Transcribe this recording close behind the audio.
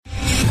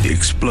The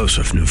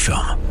explosive new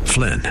film,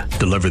 Flynn,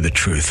 deliver the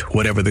truth,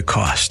 whatever the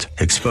cost,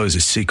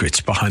 exposes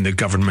secrets behind the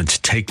government's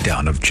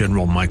takedown of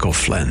General Michael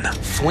Flynn.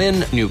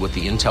 Flynn knew what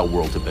the intel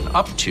world had been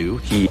up to.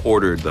 He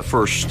ordered the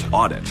first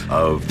audit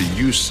of the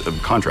use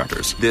of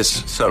contractors.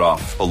 This set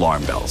off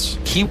alarm bells.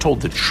 He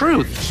told the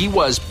truth. He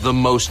was the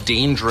most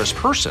dangerous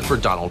person for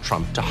Donald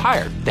Trump to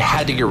hire. They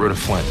had to get rid of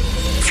Flynn.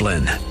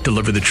 Flynn,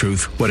 deliver the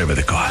truth, whatever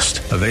the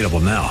cost. Available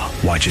now.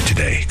 Watch it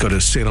today. Go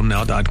to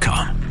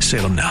salemnow.com.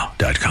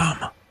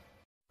 salemnow.com.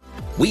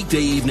 Weekday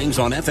evenings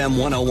on FM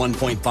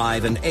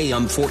 101.5 and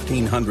AM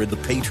 1400 The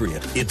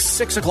Patriot. It's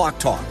 6 o'clock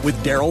talk with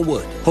Daryl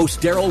Wood. Host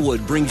Daryl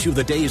Wood brings you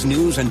the day's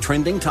news and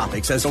trending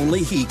topics as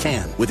only he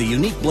can, with a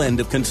unique blend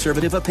of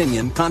conservative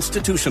opinion,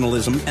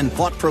 constitutionalism, and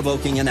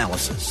thought-provoking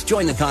analysis.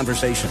 Join the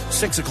conversation.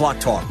 6 o'clock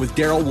talk with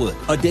Daryl Wood.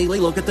 A daily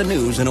look at the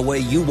news in a way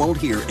you won't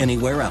hear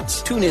anywhere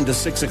else. Tune in to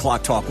 6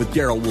 o'clock talk with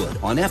Daryl Wood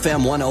on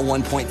FM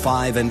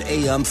 101.5 and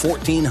AM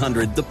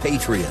 1400 The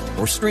Patriot,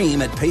 or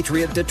stream at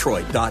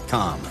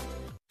patriotdetroit.com.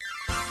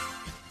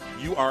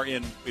 You are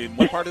in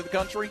what part of the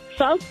country?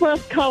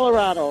 Southwest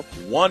Colorado.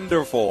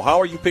 Wonderful. How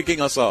are you picking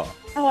us up?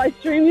 Oh, I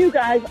stream you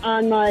guys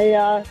on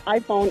my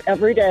iPhone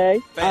every day.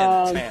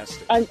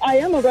 Fantastic. I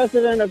am a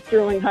resident of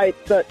Sterling Heights,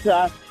 but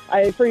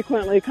I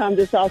frequently come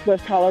to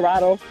Southwest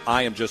Colorado.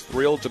 I am just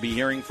thrilled to be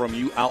hearing from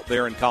you out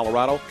there in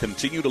Colorado.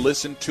 Continue to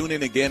listen, tune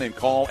in again, and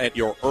call at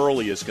your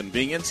earliest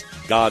convenience.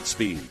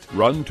 Godspeed.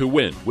 Run to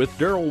Win with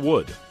Daryl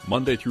Wood,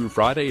 Monday through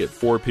Friday at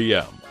 4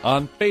 p.m.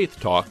 on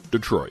Faith Talk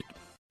Detroit.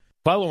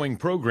 Following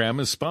program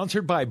is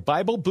sponsored by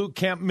Bible Boot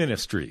Camp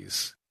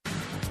Ministries.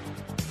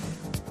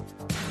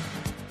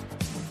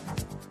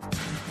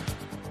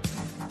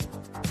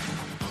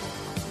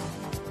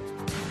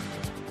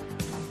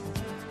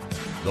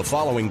 The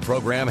following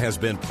program has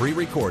been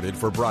pre-recorded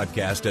for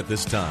broadcast at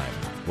this time.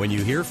 When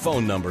you hear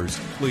phone numbers,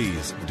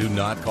 please do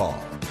not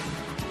call.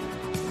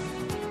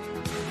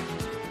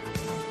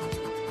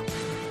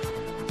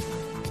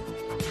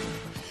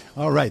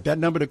 All right, that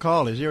number to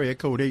call is area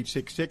code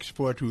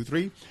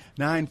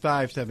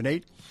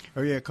 866-423-9578.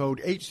 Area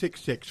code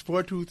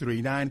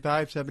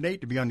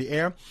 866-423-9578 to be on the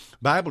air.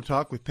 Bible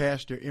Talk with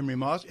Pastor Emery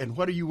Moss. And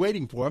what are you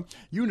waiting for?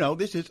 You know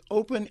this is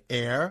Open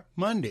Air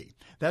Monday.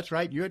 That's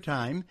right, your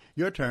turn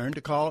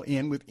to call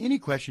in with any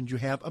questions you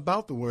have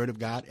about the Word of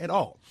God at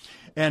all.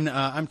 And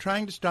I'm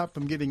trying to stop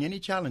from giving any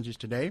challenges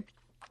today,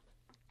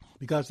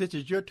 because this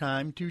is your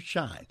time to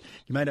shine.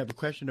 You might have a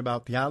question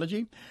about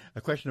theology,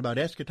 a question about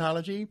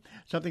eschatology,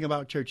 something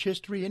about church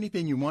history,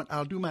 anything you want.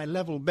 I'll do my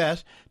level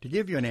best to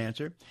give you an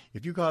answer.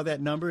 If you call that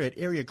number at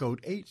area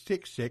code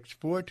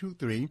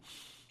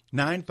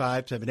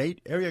 866-423-9578,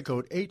 area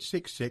code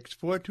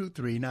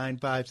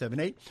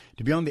 866-423-9578,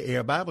 to be on the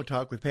air Bible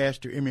Talk with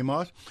Pastor Emery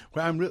Moss,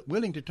 where I'm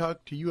willing to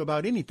talk to you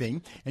about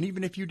anything. And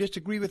even if you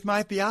disagree with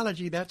my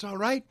theology, that's all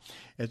right.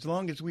 As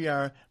long as we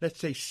are, let's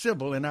say,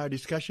 civil in our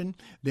discussion,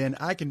 then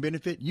I can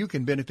benefit, you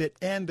can benefit,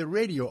 and the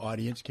radio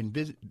audience can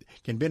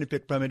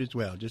benefit from it as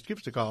well. Just give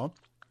us a call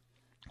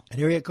at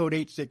area code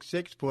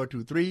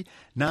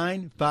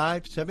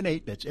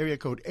 866-423-9578. That's area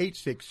code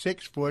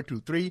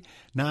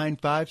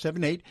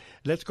 866-423-9578.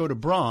 Let's go to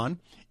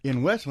Braun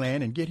in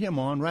Westland and get him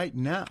on right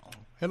now.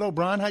 Hello,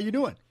 Braun. How you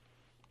doing?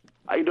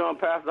 How you doing,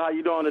 Pastor? How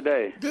you doing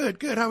today?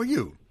 Good. How are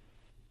you?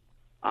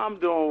 I'm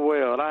doing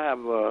well. I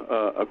have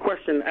a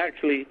question,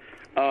 actually,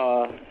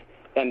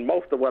 and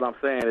most of what I'm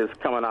saying is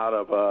coming out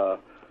of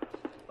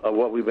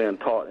what we've been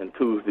taught in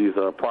Tuesday's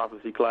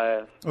prophecy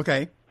class.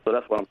 Okay. So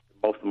that's what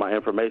most of my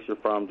information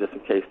from, just in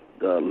case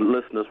the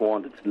listeners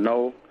wanted to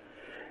know.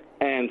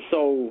 And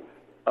so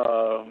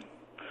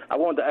I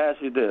wanted to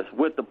ask you this.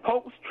 With the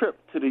Pope's trip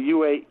to the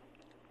UAE,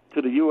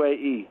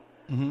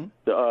 mm-hmm.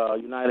 the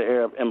United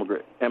Arab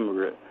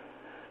Emirates,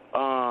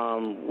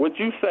 would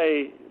you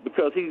say,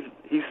 because he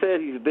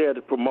said he's there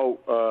to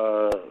promote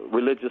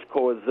religious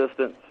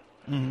coexistence,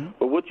 mm-hmm.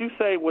 but would you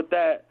say would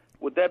that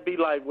be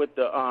like with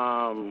the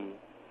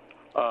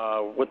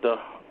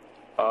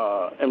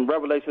in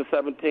Revelation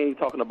 17,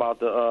 talking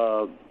about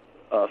the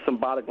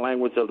symbolic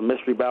language of the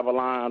Mystery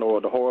Babylon or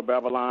the Whore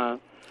Babylon,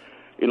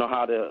 you know,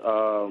 how they're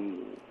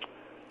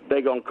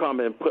going to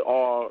come and put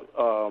all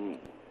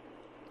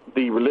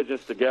the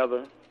religions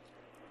together?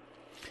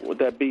 Would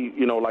that be,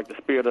 you know, like the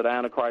spirit of the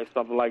Antichrist,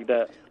 something like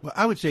that? Well,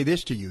 I would say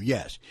this to you,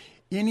 yes.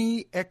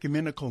 Any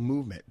ecumenical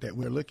movement that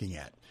we're looking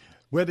at,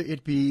 whether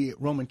it be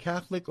Roman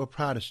Catholic or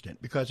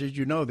Protestant, because as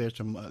you know, there's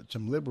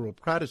some liberal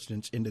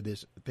Protestants into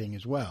this thing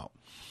as well,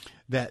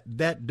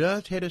 that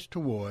does head us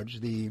towards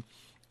the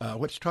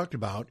what's talked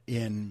about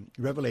in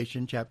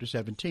Revelation chapter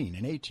 17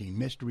 and 18,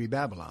 Mystery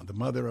Babylon, the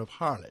mother of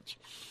harlots,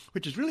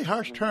 which is a really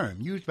harsh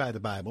term used by the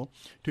Bible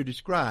to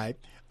describe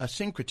a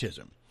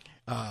syncretism,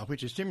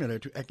 which is similar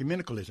to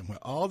ecumenicalism, where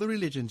all the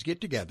religions get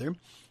together,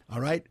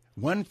 all right,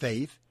 one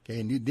faith, okay,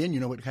 and then you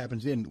know what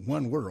happens in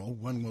one world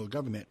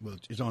government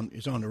is on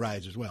the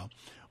rise as well.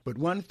 But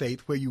one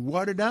faith where you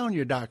water down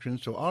your doctrine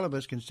so all of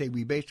us can say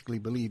we basically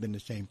believe in the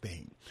same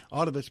thing.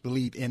 All of us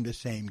believe in the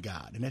same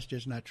God, and that's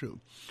just not true.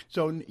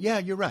 So, yeah,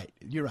 you're right.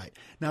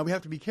 Now, we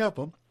have to be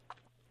careful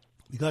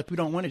because we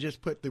don't want to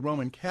just put the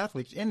Roman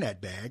Catholics in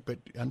that bag, but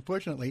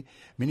unfortunately,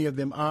 many of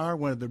them are.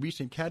 One of the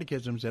recent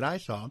catechisms that I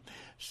saw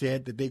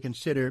said that they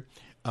consider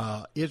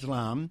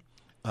Islam,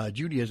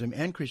 Judaism,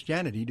 and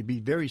Christianity to be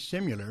very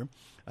similar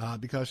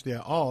because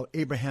they're all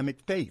Abrahamic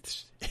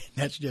faiths.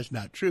 That's just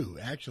not true.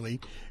 Actually,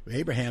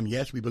 Abraham,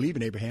 yes, we believe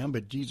in Abraham,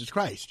 but Jesus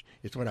Christ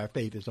is what our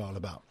faith is all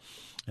about.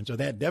 And so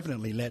that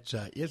definitely lets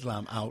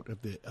Islam out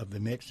of the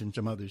mix, and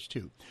some others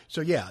too.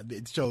 So yeah,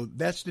 so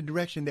that's the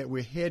direction that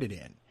we're headed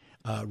in.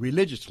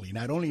 Religiously,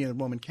 not only in the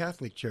Roman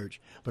Catholic Church,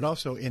 but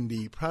also in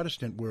the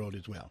Protestant world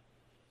as well.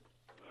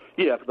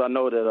 Yeah, because I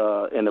know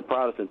that in the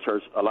Protestant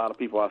church, a lot of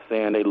people are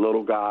saying they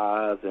little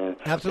guys and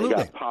Absolutely.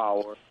 They got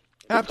power.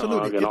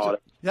 Absolutely. And all that.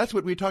 That's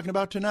what we're talking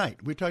about tonight.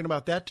 We're talking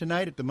about that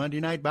tonight at the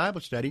Monday Night Bible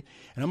Study,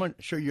 and I'm going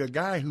to show you a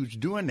guy who's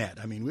doing that.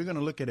 I mean, we're going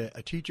to look at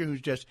a teacher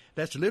who's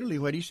that's literally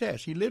what he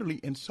says. He literally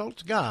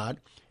insults God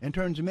and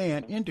turns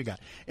man into God.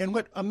 And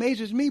what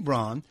amazes me,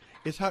 Bron,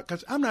 is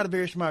because I'm not a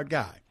very smart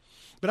guy,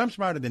 but I'm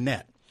smarter than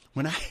that.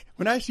 When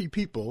I see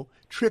people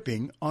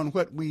tripping on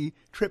what we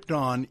tripped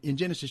on in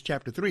Genesis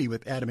chapter 3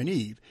 with Adam and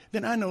Eve,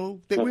 then I know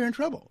that we're in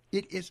trouble.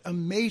 It is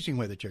amazing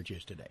where the church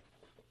is today.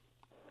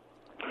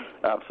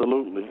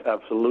 Absolutely.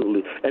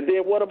 And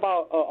then what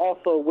about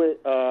also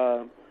with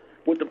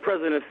the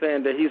president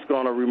saying that he's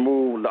going to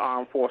remove the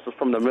armed forces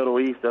from the Middle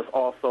East? That's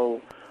also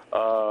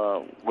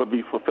would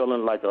be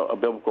fulfilling like a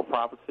biblical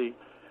prophecy.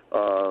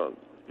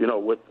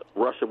 With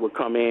Russia would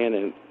come in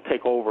and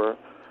take over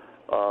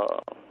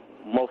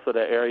most of the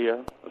area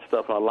and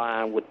stuff in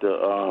line with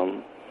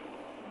the,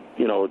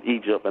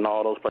 Egypt and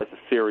all those places,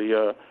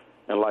 Syria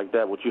and like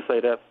that. Would you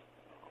say that's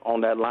on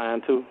that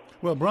line too?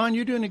 Well, Bron,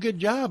 you're doing a good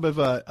job of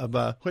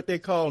what they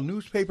call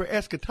newspaper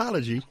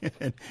eschatology,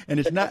 and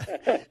it's not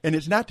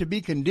to be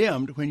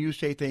condemned when you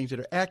say things that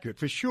are accurate.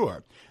 For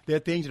sure, there are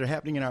things that are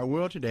happening in our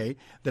world today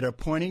that are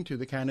pointing to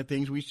the kind of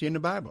things we see in the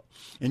Bible.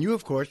 And you,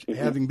 of course,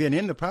 having been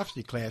in the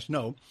prophecy class,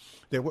 know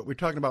that what we're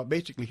talking about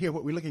basically here,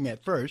 what we're looking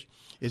at first,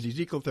 is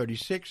Ezekiel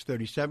 36,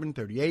 37,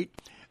 38.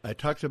 It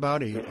talks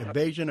about an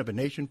invasion of a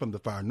nation from the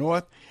far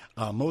north.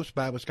 Most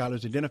Bible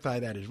scholars identify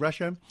that as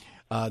Russia.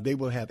 They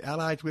will have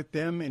allies with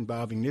them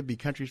involving NIBB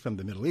countries from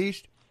the Middle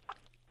East,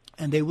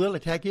 and they will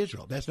attack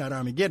Israel. That's not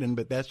Armageddon,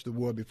 but that's the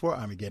war before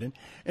Armageddon.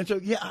 And so,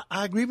 yeah,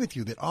 I agree with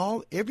you that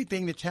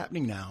everything that's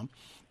happening now,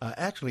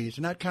 actually, it's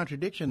not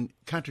contradicting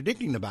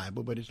the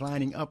Bible, but it's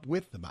lining up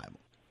with the Bible.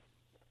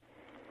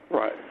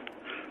 Right.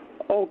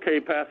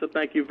 Okay, Pastor,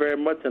 thank you very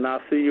much, and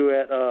I'll see you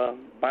at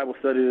Bible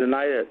study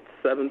tonight at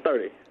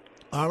 7:30.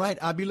 All right,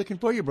 I'll be looking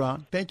for you,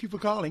 Bron. Thank you for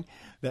calling.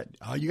 That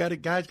all you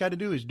guys got to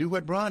do is do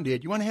what Bron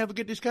did. You want to have a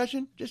good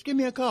discussion? Just give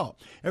me a call.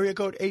 Area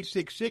code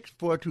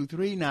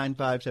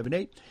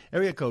 866-423-9578.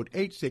 Area code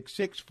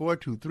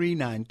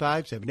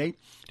 866-423-9578.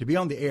 To be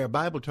on the air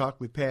Bible Talk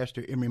with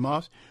Pastor Emery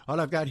Moss. All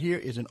I've got here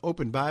is an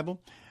open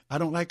Bible. I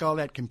don't like all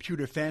that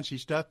computer fancy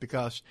stuff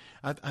because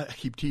I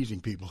keep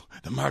teasing people.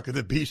 The mark of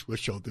the beast will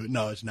show through.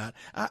 No, it's not.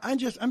 I'm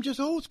just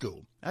old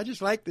school. I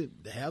just like to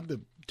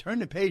turn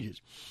the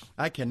pages.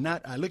 I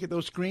look at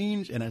those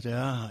screens and I say,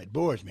 it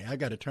bores me. I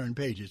got to turn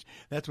pages.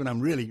 That's when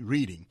I'm really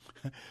reading.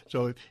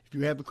 So if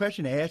you have a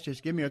question to ask,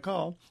 just give me a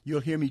call.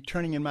 You'll hear me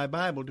turning in my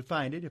Bible to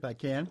find it if I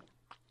can.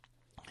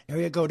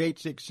 Area code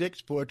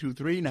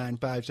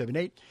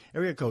 866-423-9578.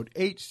 Area code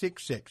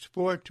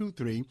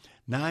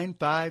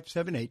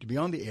 866-423-9578 to be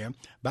on the air.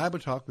 Bible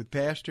Talk with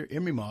Pastor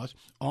Emery Moss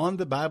on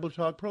the Bible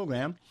Talk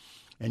program.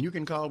 And you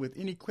can call with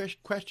any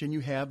question you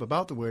have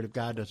about the Word of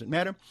God. Doesn't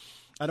matter.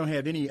 I don't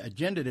have any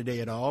agenda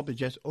today at all, but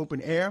just open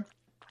air.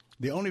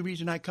 The only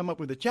reason I come up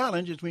with a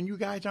challenge is when you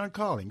guys aren't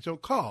calling. So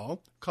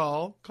call.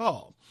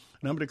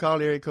 Number to call,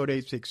 area code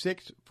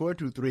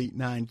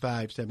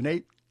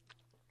 866-423-9578.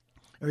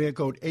 Area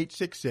code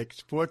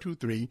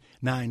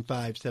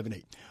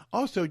 866-423-9578.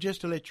 Also,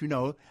 just to let you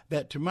know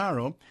that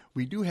tomorrow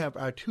we do have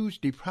our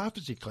Tuesday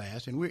prophecy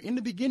class, and we're in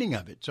the beginning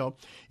of it. So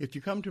if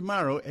you come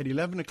tomorrow at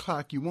 11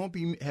 o'clock, you won't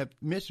have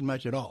missed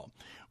much at all.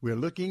 We're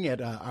looking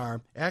at we're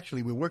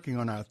working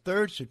on our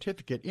third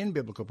certificate in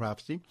biblical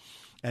prophecy,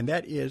 and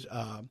that is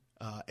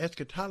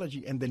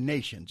eschatology and the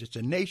nations. It's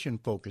a nation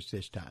focus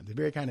this time. The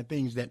very kind of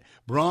things that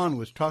Bron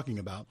was talking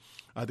about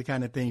are the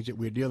kind of things that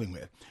we're dealing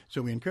with.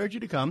 So we encourage you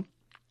to come.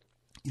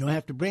 You don't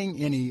have to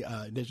bring any,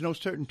 there's no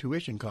certain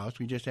tuition cost.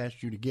 We just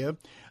ask you to give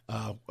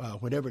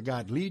whatever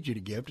God leads you to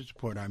give to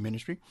support our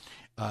ministry.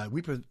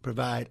 We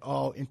provide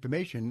all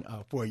information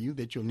for you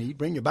that you'll need.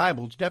 Bring your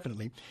Bibles,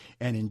 definitely,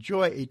 and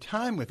enjoy a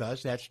time with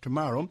us. That's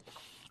tomorrow,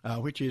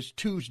 which is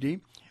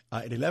Tuesday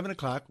at 11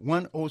 o'clock,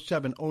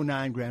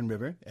 10709 Grand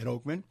River at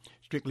Oakman.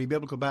 Strictly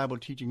Biblical Bible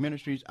Teaching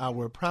Ministries,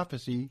 our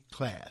prophecy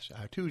class,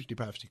 our Tuesday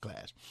prophecy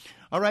class.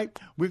 All right,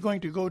 we're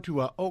going to go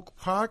to Oak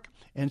Park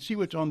and see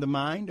what's on the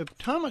mind of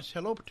Thomas.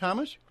 Hello,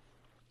 Thomas.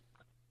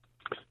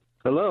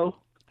 Hello.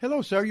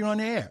 Hello, sir. You're on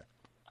the air.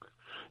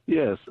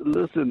 Yes.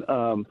 Listen,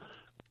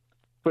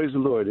 praise the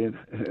Lord, and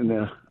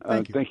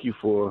thank you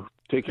for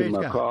taking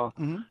my call.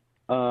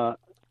 Mm-hmm.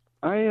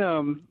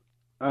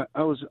 I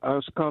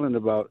was calling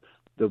about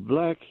the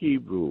black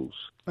Hebrews.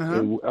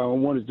 And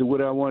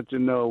what I wanted to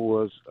know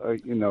was,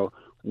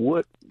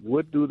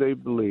 what do they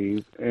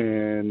believe,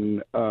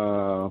 and who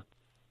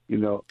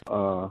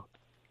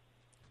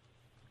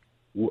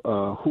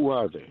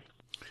are they?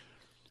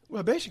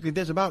 Well, basically,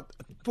 there's about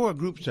 4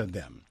 groups of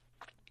them.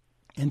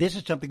 And this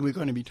is something we're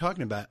going to be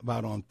talking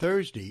about on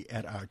Thursday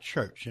at our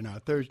church, in our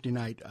Thursday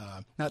night,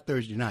 not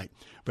Thursday night,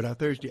 but our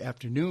Thursday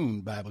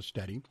afternoon Bible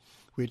study,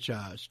 which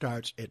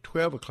starts at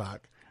 12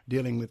 o'clock,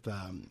 dealing with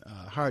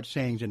hard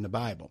sayings in the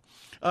Bible.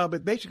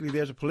 But basically,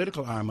 there's a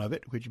political arm of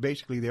it, which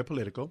basically they're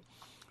political.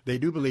 They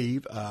do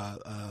believe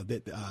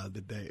that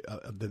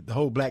the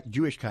whole black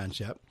Jewish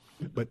concept.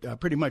 But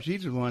pretty much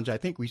these are the ones I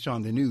think we saw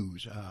in the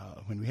news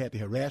when we had the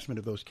harassment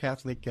of those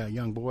Catholic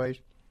young boys.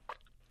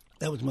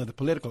 That was more the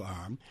political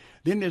arm.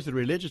 Then there's the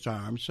religious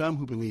arm, some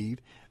who believe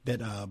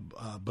that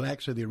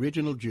blacks are the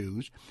original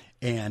Jews,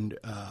 and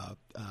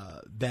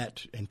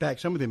that, in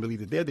fact, some of them believe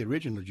that they're the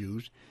original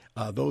Jews.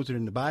 Those that are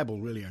in the Bible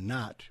really are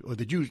not, or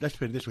the Jews, let's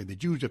put it this way, the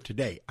Jews of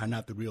today are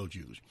not the real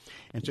Jews.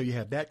 And so you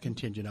have that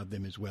contingent of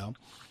them as well.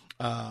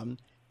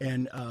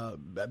 And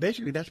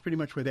basically, that's pretty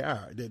much where they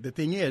are. The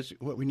thing is,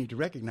 what we need to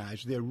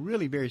recognize, they're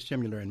really very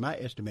similar, in my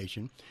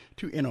estimation,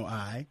 to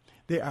NOI.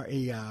 They are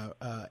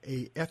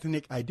a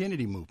ethnic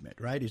identity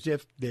movement, right? As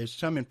if there's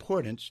some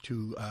importance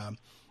to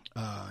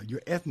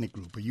your ethnic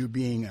group, or you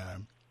being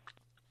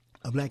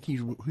a black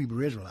Hebrew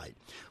Israelite,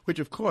 which,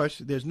 of course,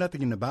 there's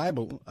nothing in the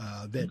Bible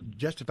that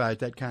justifies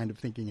that kind of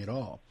thinking at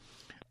all.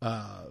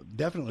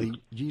 Definitely,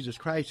 Jesus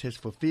Christ has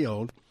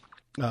fulfilled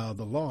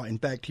the law. In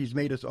fact, he's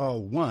made us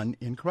all one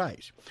in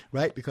Christ,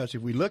 right? Because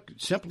if we look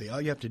simply,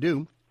 all you have to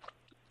do,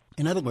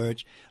 in other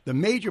words, the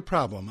major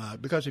problem,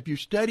 because if you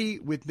study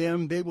with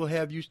them, they will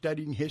have you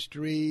studying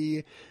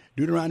history,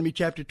 Deuteronomy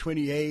chapter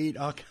 28,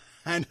 all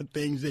kind of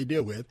things they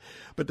deal with.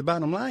 But the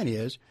bottom line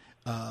is,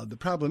 the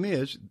problem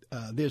is,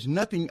 there's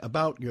nothing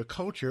about your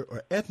culture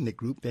or ethnic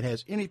group that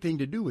has anything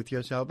to do with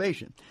your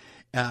salvation.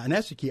 And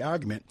that's the key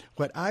argument.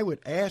 What I would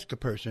ask a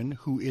person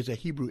who is a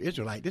Hebrew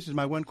Israelite, this is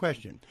my one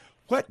question: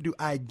 what do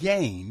I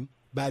gain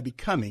by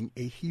becoming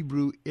a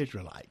Hebrew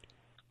Israelite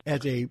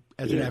as an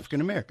African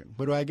American?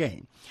 What do I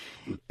gain?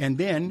 And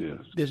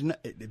then there's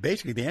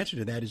basically the answer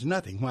to that is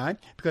nothing. Why?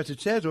 Because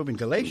it says over in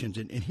Galatians,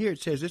 and here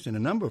it says this in a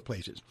number of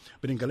places,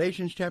 but in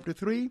Galatians chapter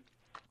 3, it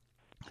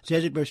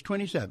says it verse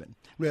 27.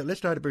 Well, let's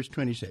start at verse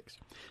 26. It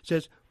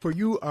says, "For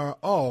you are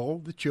all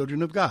the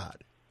children of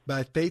God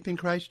by faith in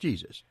Christ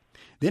Jesus."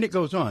 Then it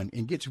goes on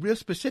and gets real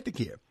specific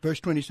here. Verse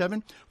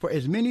 27, "For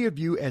as many of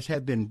you as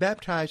have been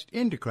baptized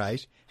into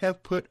Christ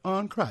have put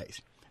on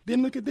Christ."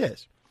 Then look at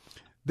this.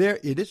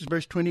 This is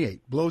verse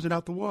 28, blows it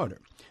out the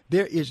water.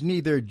 "There is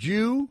neither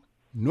Jew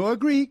nor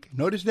Greek."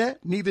 Notice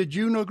that? Neither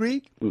Jew nor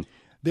Greek.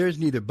 "There is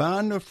neither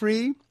bond nor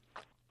free.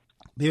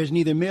 There is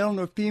neither male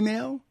nor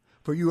female,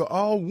 for you are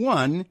all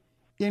one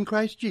in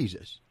Christ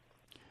Jesus."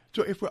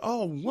 So if we're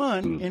all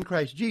one in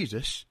Christ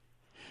Jesus,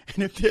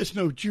 and if there's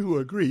no Jew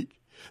or Greek,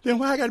 then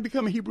why I got to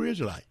become a Hebrew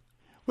Israelite?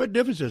 What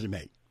difference does it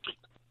make?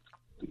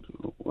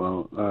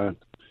 Well,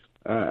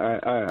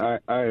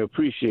 I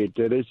appreciate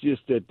that. It's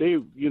just that they,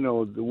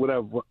 what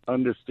I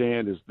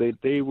understand is they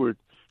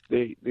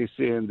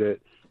saying that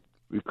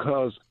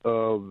because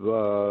of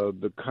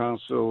the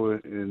council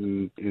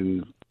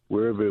in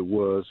wherever it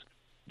was,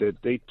 that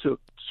they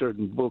took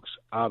certain books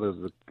out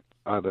of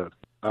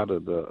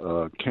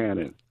the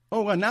canon.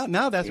 Oh well,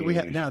 now that's what we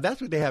have. Now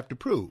that's what they have to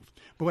prove.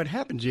 But what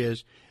happens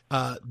is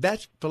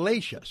that's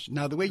fallacious.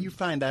 Now the way you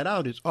find that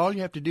out is all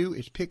you have to do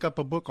is pick up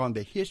a book on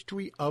the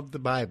history of the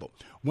Bible.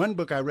 One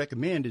book I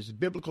recommend is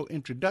Biblical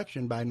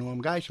Introduction by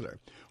Norm Geisler,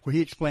 where he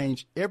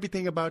explains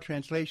everything about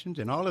translations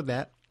and all of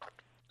that.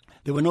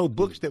 There were no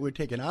books that were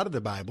taken out of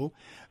the Bible.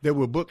 There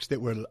were books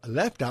that were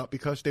left out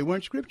because they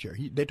weren't scripture.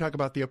 They talk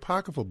about the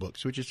apocryphal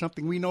books, which is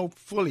something we know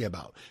fully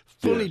about,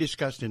 fully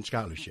discussed in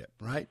scholarship,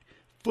 right?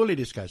 Fully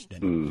discussed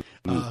in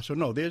it. So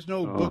no, there's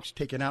no books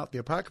taken out. The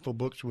apocryphal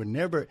books were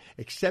never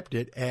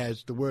accepted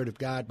as the word of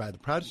God by the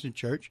Protestant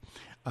church.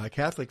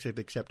 Catholics have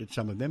accepted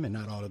some of them and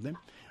not all of them.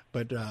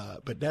 But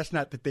that's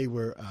not that they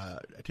were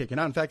taken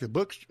out. In fact, the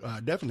books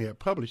definitely are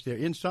published. They're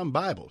in some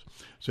Bibles.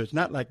 So it's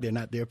not like they're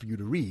not there for you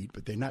to read,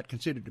 but they're not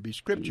considered to be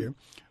scripture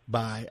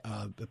by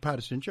the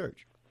Protestant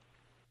church.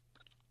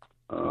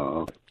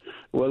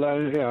 Well, I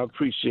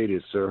appreciate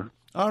it, sir.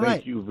 All right.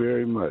 Thank you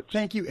very much.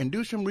 Thank you. And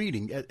do some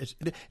reading.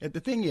 The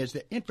thing is,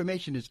 the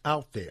information is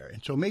out there.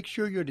 And so make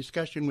sure your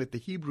discussion with the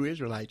Hebrew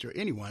Israelites or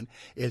anyone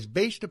is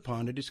based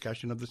upon a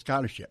discussion of the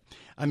scholarship.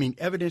 I mean,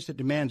 Evidence That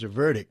Demands a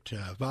Verdict,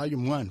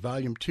 Volume 1,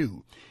 Volume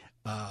 2.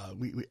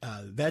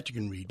 That you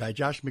can read by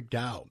Josh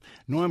McDowell,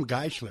 Norm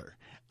Geisler,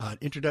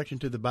 Introduction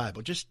to the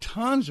Bible. Just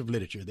tons of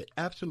literature that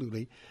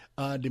absolutely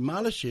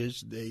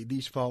demolishes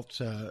these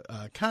false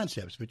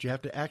concepts. But you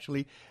have to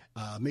actually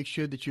Make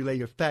sure that you lay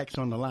your facts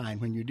on the line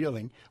when you're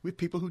dealing with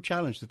people who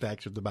challenge the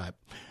facts of the Bible.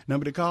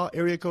 Number to call,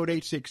 area code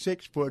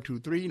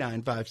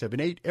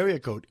 866-423-9578, area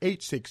code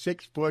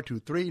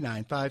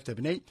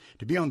 866-423-9578.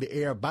 To be on the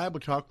air, Bible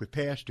Talk with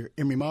Pastor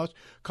Emery Moss.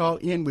 Call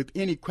in with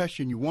any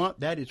question you want.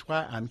 That is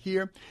why I'm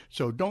here.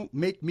 So don't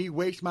make me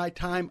waste my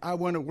time. I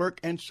want to work,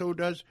 and so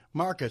does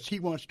Marcus. He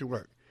wants to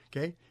work,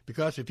 okay?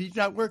 Because if he's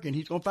not working,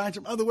 he's going to find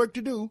some other work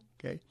to do,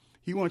 okay?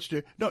 He wants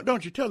to.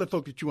 Don't you tell the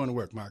folks that you want to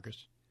work,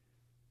 Marcus.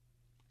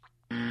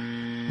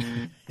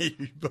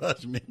 You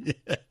buzz me.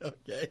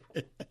 Okay.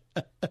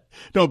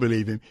 Don't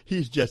believe him.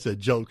 He's just a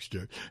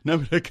jokester.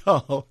 Number to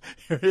call,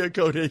 area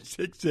code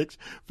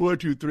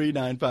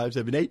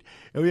 866-423-9578.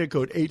 Area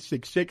code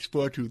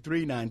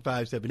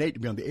 866-423-9578 to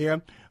be on the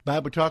air.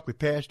 Bible Talk with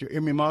Pastor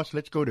Emery Moss.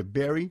 Let's go to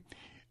Barry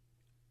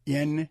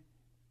in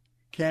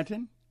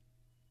Canton.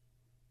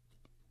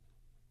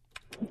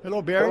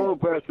 Hello, Barry. Hello,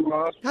 Pastor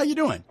Moss. How you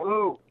doing?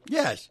 Hello.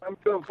 Yes. I'm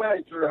doing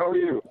fine, sir. How are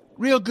you?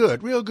 Real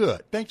good, real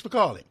good. Thanks for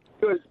calling.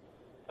 Good.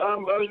 I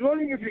was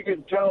wondering if you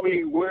could tell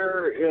me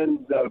where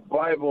in the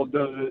Bible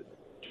does it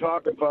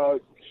talk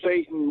about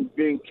Satan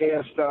being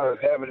cast out of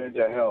heaven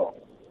into hell?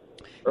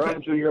 Or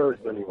onto the earth,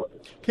 anyway.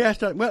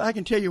 Cast out. Well, I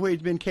can tell you where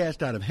he's been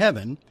cast out of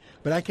heaven,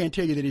 but I can't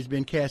tell you that he's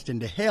been cast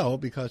into hell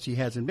because he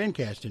hasn't been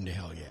cast into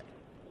hell yet.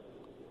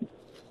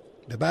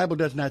 The Bible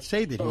does not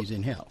say that he's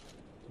in hell.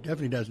 It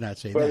definitely does not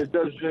say that. But it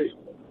does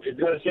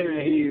say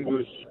that he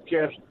was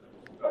cast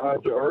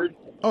onto earth?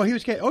 Oh, he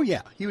was cast. Oh,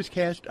 yeah, he was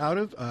cast out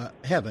of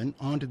heaven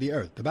onto the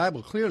earth. The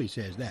Bible clearly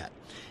says that,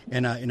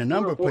 and in a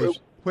number of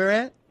places. Where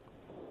at?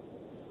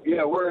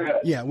 Yeah, where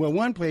at? Yeah, well,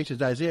 one place is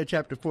Isaiah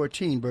chapter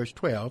 14, verse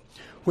 12,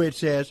 where it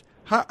says,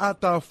 "How art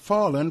thou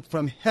fallen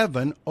from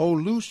heaven, O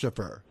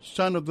Lucifer,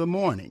 son of the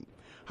morning?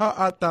 How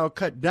art thou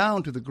cut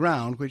down to the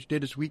ground, which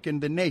didst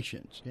weaken the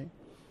nations?" Okay?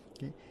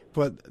 Okay.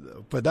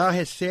 For thou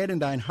hast said in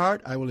thine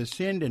heart, I will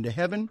ascend into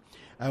heaven.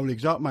 I will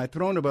exalt my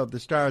throne above the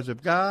stars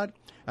of God.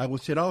 I will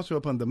sit also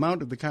upon the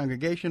mount of the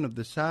congregation of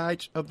the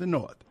sides of the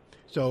north.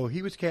 So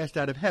he was cast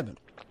out of heaven.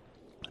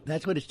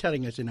 That's what it's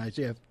telling us in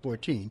Isaiah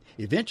 14.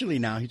 Eventually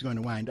now he's going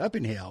to wind up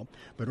in hell,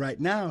 but right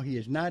now he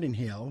is not in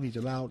hell. He's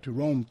allowed to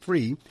roam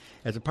free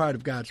as a part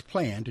of God's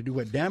plan to do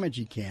what damage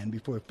he can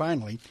before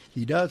finally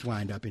he does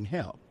wind up in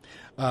hell.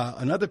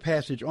 Another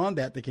passage on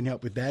that can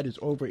help with that is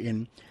over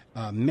in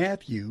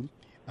Matthew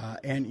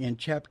and in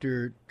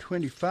chapter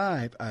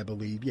 25, I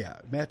believe. Yeah,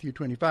 Matthew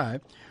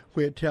 25,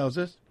 where it tells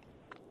us,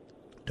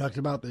 talks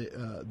about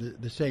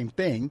the same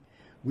thing.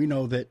 We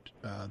know that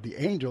the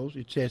angels,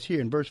 it says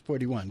here in verse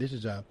 41, this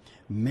is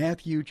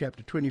Matthew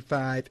chapter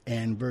 25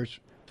 and verse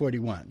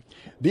 41.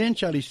 Then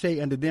shall he say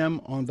unto them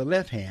on the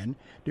left hand,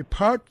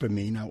 Depart from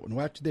me. Now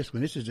watch this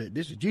one. This is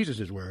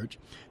Jesus' words.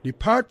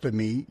 Depart from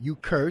me, you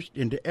cursed,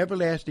 into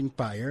everlasting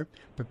fire,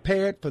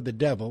 prepared for the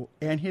devil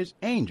and his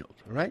angels.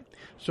 All right?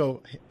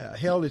 So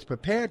hell is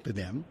prepared for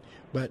them,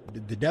 but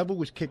the devil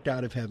was kicked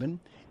out of heaven,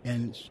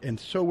 and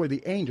so were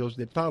the angels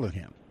that followed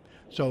him.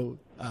 So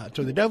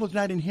the devil's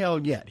not in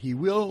hell yet. He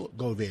will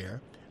go there,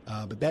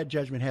 but that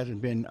judgment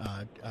hasn't been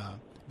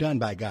done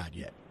by God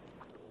yet.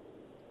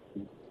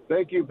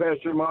 Thank you,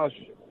 Pastor Moss.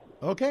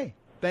 Okay.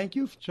 Thank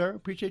you, sir.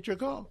 Appreciate your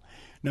call.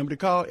 Number to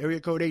call,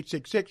 area code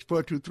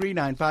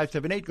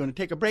 866-423-9578. Going to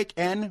take a break,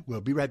 and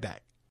we'll be right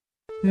back.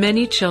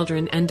 Many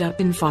children end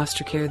up in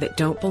foster care that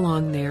don't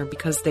belong there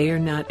because they are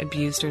not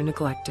abused or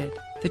neglected.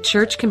 The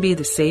church can be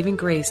the saving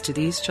grace to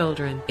these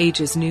children,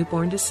 ages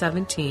newborn to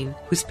 17,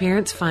 whose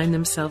parents find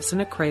themselves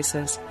in a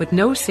crisis with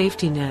no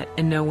safety net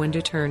and no one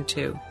to turn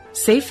to.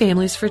 Safe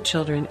Families for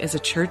Children is a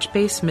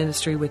church-based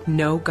ministry with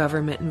no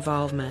government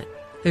involvement.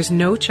 There's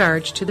no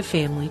charge to the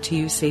family to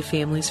use Safe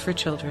Families for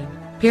Children.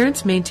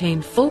 Parents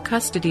maintain full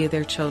custody of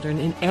their children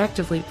and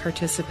actively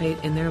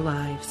participate in their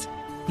lives.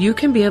 You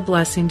can be a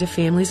blessing to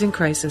families in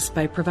crisis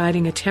by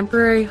providing a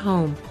temporary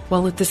home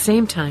while at the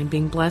same time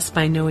being blessed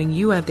by knowing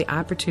you have the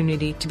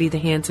opportunity to be the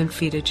hands and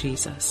feet of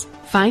Jesus.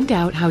 Find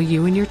out how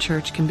you and your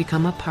church can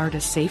become a part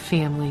of Safe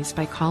Families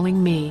by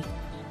calling me,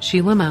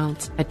 Sheila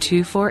Mounts, at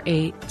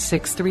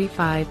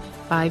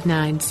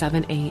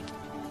 248-635-5978.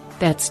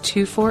 That's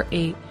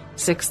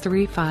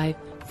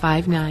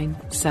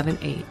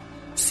 248-635-5978.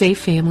 Safe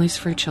Families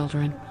for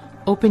Children.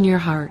 Open your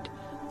heart.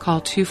 Call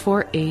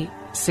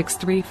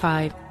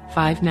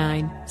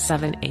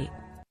 248-635-5978.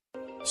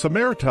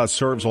 Samaritas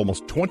serves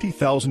almost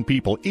 20,000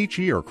 people each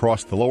year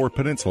across the lower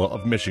peninsula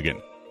of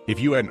Michigan. If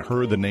you hadn't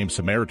heard the name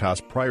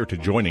Samaritas prior to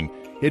joining,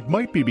 it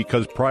might be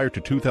because prior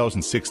to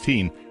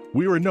 2016,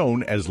 we were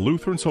known as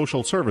Lutheran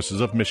Social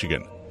Services of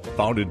Michigan.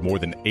 Founded more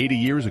than 80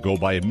 years ago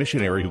by a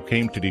missionary who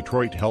came to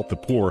Detroit to help the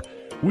poor,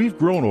 we've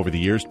grown over the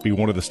years to be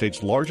one of the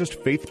state's largest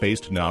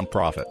faith-based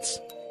nonprofits.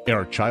 In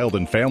our child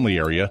and family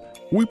area,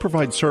 we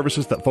provide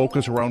services that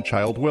focus around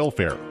child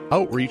welfare,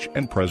 outreach,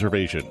 and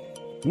preservation.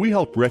 We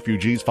help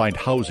refugees find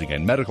housing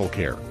and medical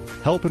care,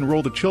 help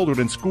enroll the children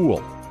in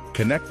school,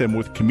 connect them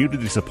with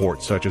community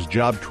support such as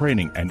job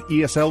training and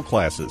ESL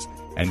classes,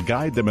 and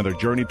guide them in their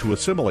journey to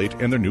assimilate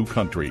in their new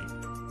country.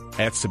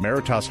 At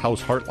Samaritas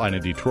House Heartline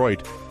in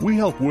Detroit, we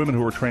help women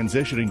who are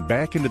transitioning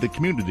back into the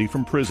community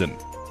from prison.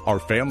 Our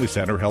Family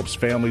Center helps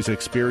families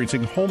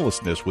experiencing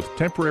homelessness with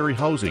temporary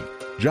housing,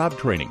 job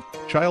training,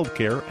 child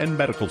care, and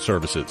medical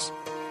services.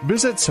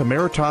 Visit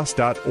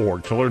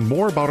Samaritas.org to learn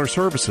more about our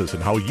services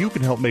and how you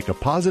can help make a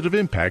positive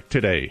impact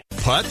today.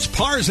 Putts,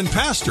 Pars, and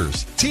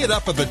Pastors. Tee it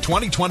up at the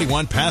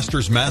 2021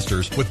 Pastors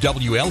Masters with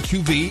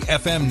WLQV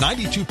FM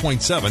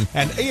 92.7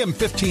 and AM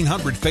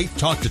 1500 Faith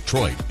Talk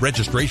Detroit.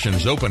 Registration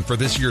is open for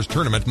this year's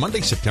tournament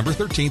Monday, September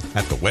 13th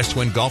at the West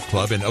Wind Golf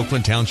Club in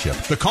Oakland Township.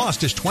 The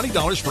cost is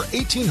 $20 for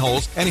 18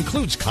 holes and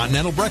includes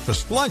continental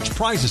breakfast, lunch,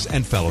 prizes,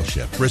 and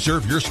fellowship.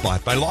 Reserve your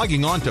spot by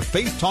logging on to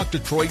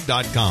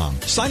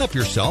faithtalkdetroit.com. Sign up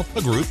yourself,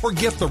 a group, or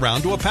gift the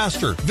round to a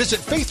pastor. Visit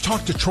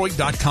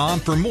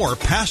faithtalkdetroit.com for more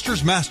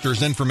Pastors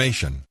Masters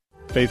information.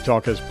 Faith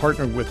Talk has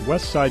partnered with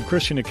Westside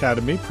Christian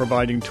Academy,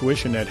 providing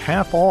tuition at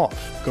half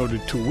off. Go to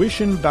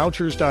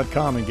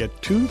tuitionvouchers.com and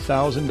get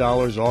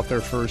 $2,000 off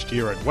their first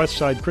year at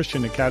Westside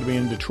Christian Academy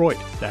in Detroit.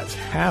 That's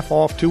half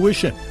off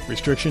tuition.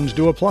 Restrictions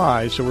do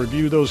apply, so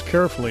review those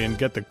carefully and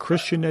get the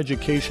Christian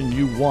education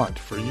you want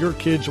for your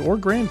kids or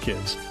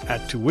grandkids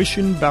at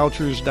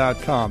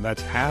tuitionvouchers.com.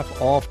 That's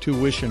half off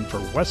tuition for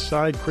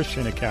Westside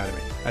Christian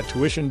Academy at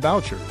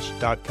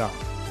tuitionvouchers.com.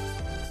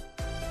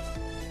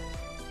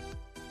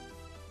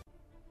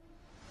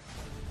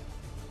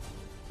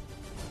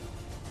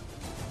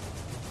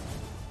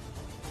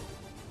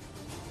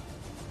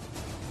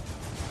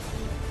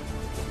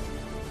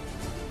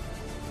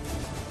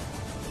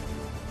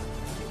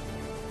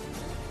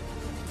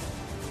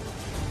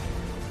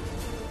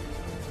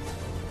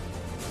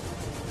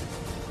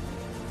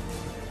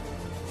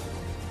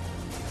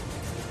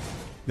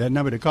 That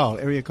number to call,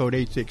 area code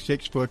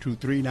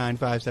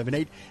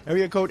 866-423-9578,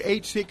 area code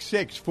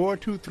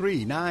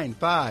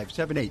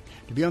 866-423-9578.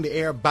 To be on the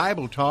air,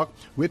 Bible Talk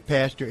with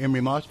Pastor Emery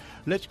Moss.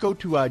 Let's go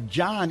to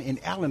John in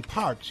Allen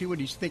Park, see what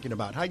he's thinking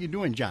about. How you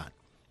doing, John?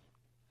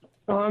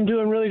 Oh, I'm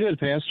doing really good,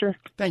 Pastor.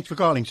 Thanks for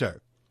calling, sir.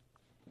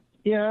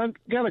 Yeah, I've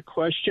got a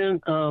question.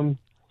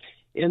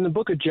 In the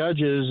book of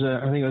Judges,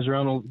 I think it was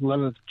around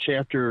 11th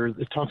chapter,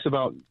 it talks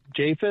about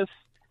Japheth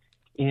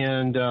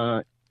and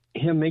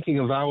him making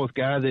a vow with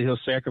God that he'll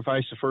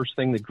sacrifice the first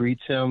thing that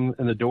greets him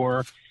in the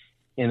door,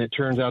 and it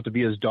turns out to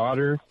be his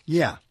daughter.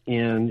 Yeah.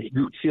 And he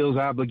feels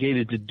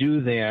obligated to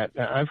do that.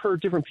 I've heard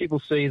different people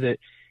say that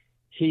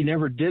he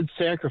never did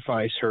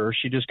sacrifice her.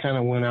 She just kind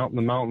of went out in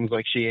the mountains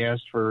like she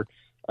asked for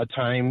a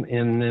time,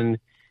 and then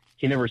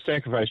he never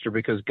sacrificed her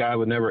because God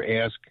would never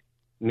ask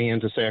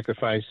man to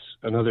sacrifice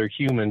another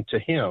human to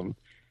him.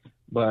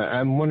 But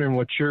I'm wondering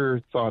what your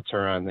thoughts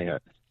are on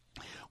that.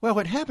 Well,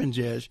 what happens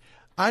is,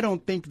 I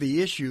don't think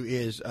the issue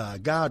is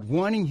God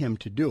wanting him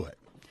to do it.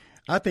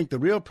 I think the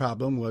real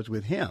problem was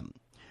with him.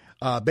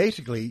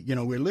 Basically,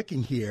 we're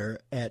looking here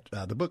at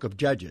the book of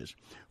Judges,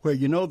 where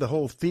the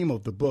whole theme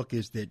of the book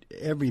is that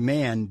every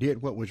man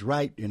did what was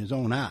right in his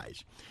own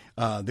eyes.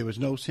 There was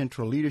no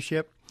central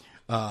leadership.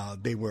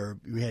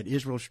 We had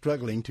Israel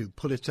struggling to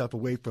pull itself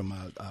away from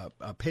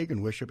a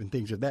pagan worship and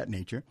things of that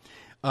nature.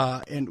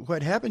 And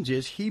what happens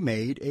is he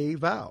made a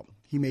vow.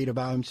 He made a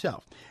vow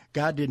himself.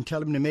 God didn't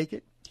tell him to make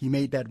it. He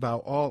made that vow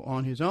all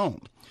on his own.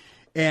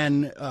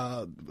 And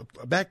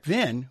back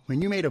then,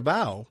 when you made a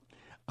vow,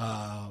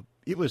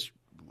 it was,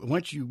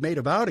 once you made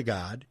a vow to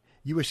God,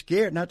 you were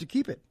scared not to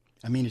keep it.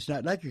 I mean, it's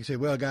not like you say,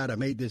 well, God, I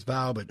made this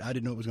vow, but I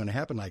didn't know it was going to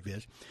happen like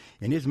this.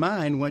 In his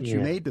mind, once you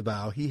made the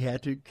vow, he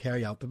had to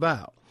carry out the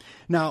vow.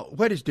 Now,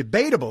 what is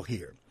debatable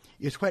here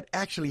is what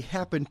actually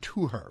happened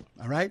to her,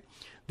 all right?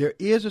 There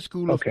is a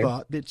school of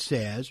thought that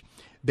says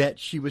that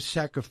she was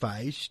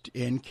sacrificed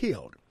and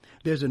killed.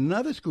 There's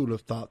another school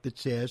of thought that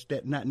says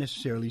that not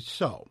necessarily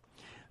so,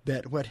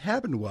 that what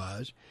happened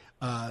was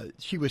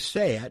she was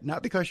sad,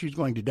 not because she was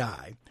going to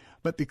die,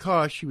 but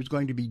because she was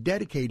going to be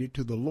dedicated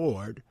to the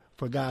Lord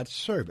for God's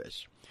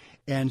service.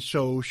 And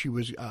so she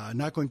was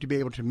not going to be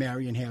able to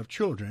marry and have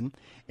children,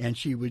 and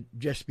she would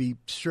just be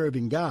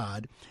serving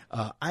God,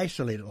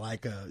 isolated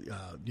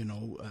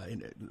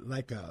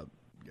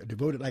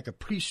devoted like a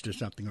priest or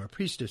something, or a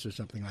priestess or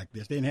something like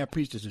this. They didn't have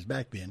priestesses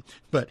back then,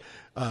 but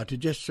to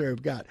just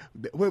serve God.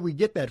 Where we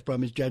get that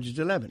from is Judges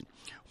 11,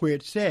 where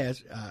it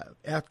says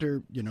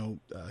after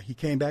he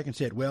came back and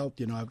said, "Well,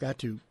 I've got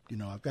to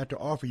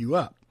offer you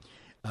up."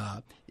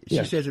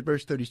 She says at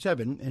verse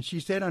 37, and she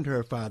said unto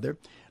her father,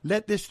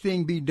 "Let this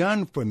thing be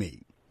done for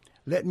me.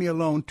 Let me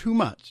alone 2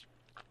 months,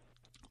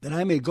 that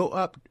I may go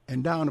up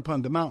and down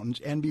upon the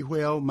mountains and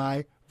bewail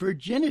my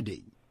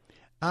virginity,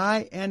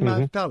 I and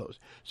my fellows."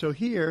 So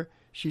here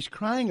she's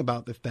crying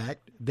about the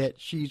fact that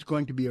she's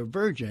going to be a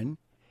virgin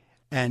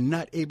and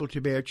not able to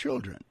bear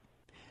children.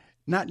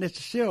 Not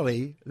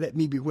necessarily, let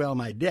me bewail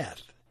my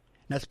death.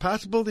 Now, it's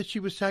possible that she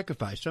was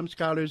sacrificed. Some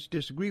scholars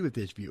disagree with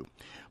this view.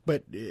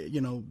 But,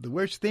 the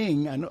worst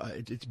thing, I know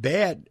it's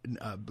bad.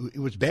 It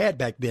was bad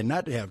back then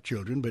not to have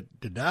children, but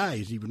to die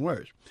is even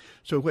worse.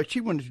 So what she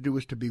wanted to do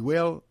was to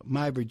bewail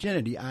my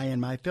virginity, I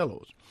and my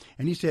fellows.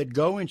 And he said,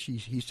 go, and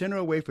he sent her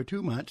away for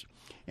 2 months,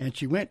 and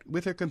she went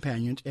with her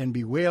companions and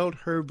bewailed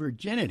her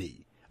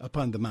virginity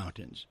upon the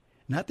mountains.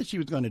 Not that she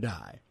was going to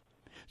die.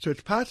 So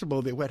it's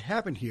possible that what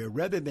happened here,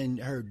 rather than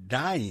her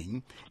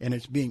dying and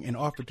it's being an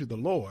offer to the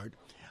Lord,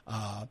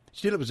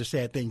 still it was a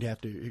sad thing to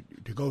have to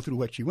go through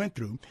what she went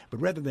through,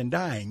 but rather than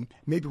dying,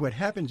 maybe what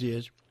happens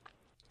is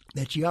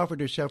that she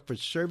offered herself for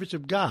service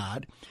of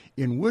God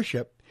in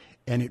worship,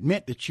 and it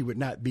meant that she would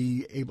not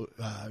be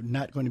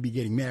not going to be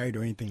getting married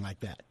or anything like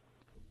that.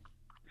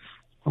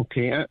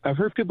 Okay, I've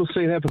heard people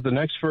say that, but the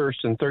next verse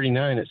in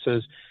 39, it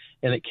says,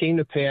 "And it came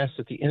to pass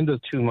at the end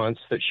of 2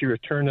 months that she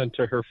returned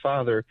unto her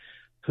father,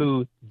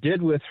 who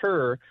did with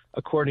her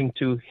according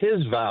to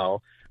his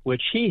vow,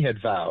 which he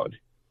had vowed."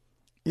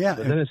 Yeah.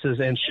 But then it says,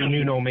 "And she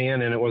knew no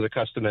man, and it was a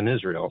custom in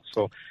Israel."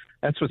 So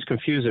that's what's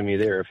confusing me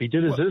there. If he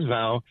did his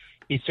vow,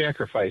 he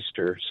sacrificed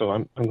her. So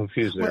I'm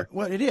confused there.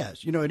 Well, it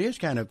is. It is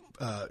kind of,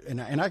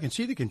 and I can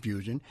see the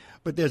confusion,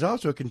 but there's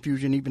also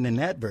confusion even in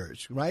that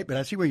verse, right? But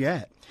I see where you're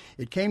at.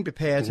 It came to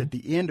pass at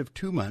the end of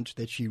 2 months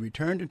that she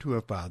returned unto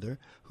her father,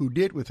 who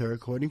did with her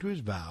according to his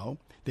vow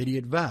that he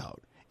had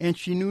vowed, and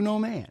she knew no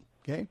man.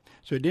 Okay,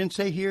 so it didn't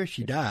say here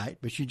she died,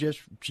 but she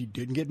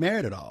didn't get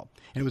married at all.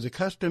 And it was a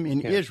custom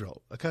in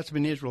Israel. A custom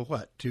in Israel,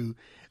 what? To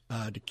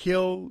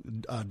kill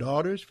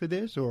daughters for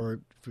this, or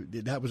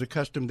that was a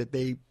custom that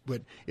they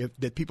would,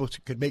 that people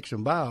could make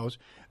some vows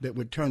that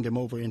would turn them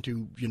over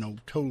into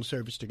total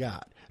service to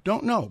God.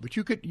 Don't know, but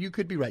you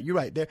could be right. You're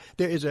right. There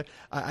is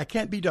I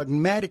can't be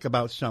dogmatic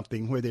about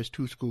something where there's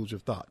two schools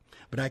of thought,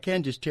 but I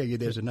can just tell you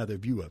there's another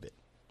view of it.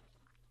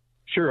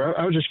 Sure.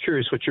 I was just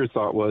curious what your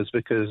thought was,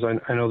 because I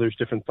know there's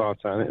different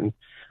thoughts on it, and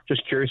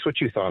just curious what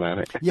you thought on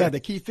it. Yeah,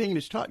 the key thing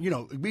is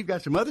we've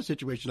got some other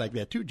situations like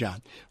that too,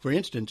 John. For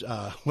instance,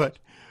 what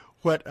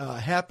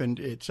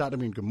happened at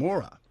Sodom and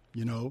Gomorrah,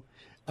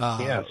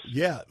 yes.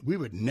 Yeah, we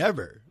would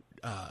never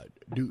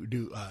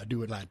do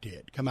what Lot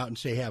did. Come out and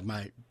say,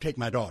 take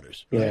my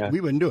daughters. Right? Yeah. We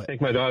wouldn't do it.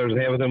 Take my daughters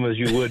and have them as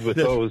you would with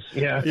those.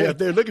 Yeah. Yeah, if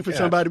they're looking for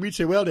somebody, we'd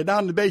say, well, they're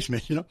down in the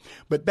basement,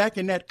 But back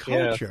in that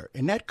culture,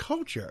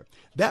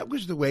 that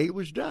was the way it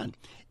was done.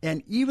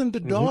 And even the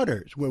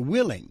daughters were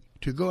willing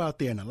to go out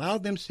there and allow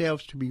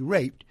themselves to be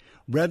raped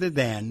rather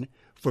than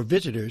for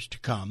visitors to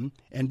come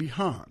and be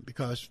harmed,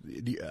 because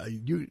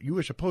you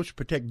were supposed to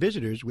protect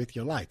visitors with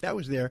your life. That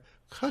was their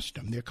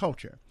custom, their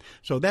culture.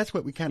 So that's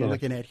what we're kind of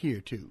looking at here,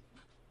 too.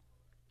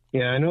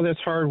 Yeah, I know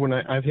that's hard. When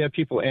I've had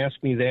people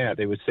ask me that,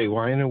 they would say,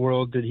 why in the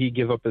world did he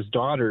give up his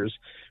daughters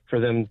for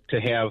them to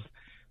have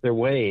their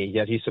way,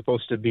 yet he's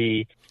supposed to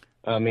be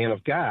a man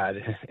of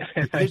God?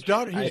 His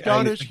daughters, that's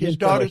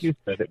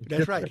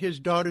right. His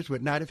daughters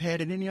would not have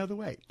had it any other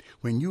way.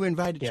 When you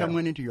invited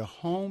someone into your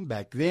home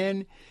back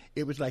then,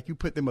 it was like you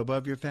put them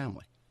above your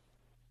family.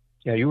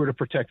 Yeah, you were to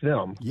protect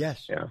them.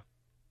 Yes. Yeah.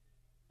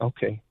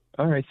 Okay.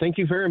 All right. Thank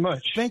you very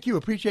much. Thank you.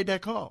 Appreciate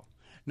that call.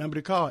 Number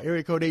to call,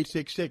 area code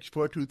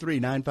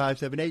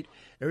 866-423-9578.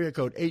 Area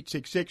code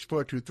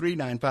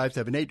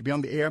 866-423-9578 to be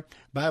on the air.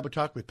 Bible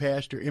Talk with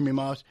Pastor Emery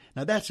Moss.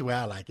 Now, that's the way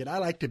I like it. I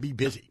like to be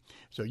busy.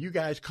 So you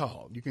guys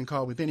call. You can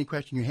call with any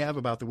question you have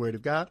about the Word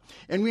of God.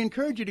 And we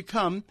encourage you to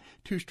come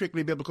to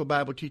Strictly Biblical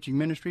Bible Teaching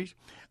Ministries.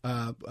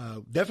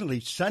 Definitely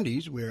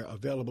Sundays, we're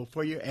available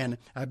for you. And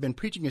I've been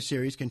preaching a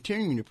series,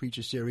 continuing to preach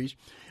a series.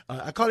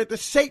 I call it the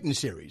Satan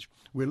series.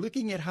 We're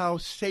looking at how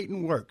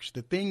Satan works,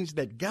 the things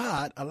that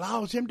God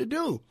allows him to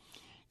do.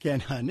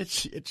 And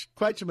it's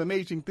quite some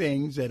amazing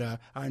things that are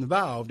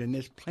involved in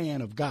this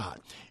plan of God.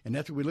 And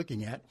that's what we're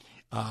looking at.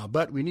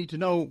 But we need to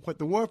know what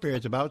the warfare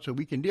is about so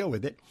we can deal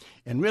with it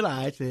and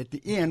realize that at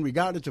the end,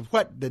 regardless of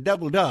what the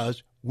devil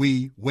does,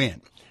 we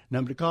win.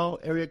 Number to call,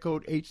 area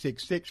code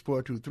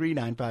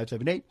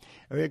 866-423-9578.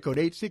 Area code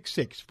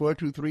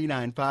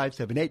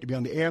 866-423-9578 to be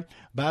on the air.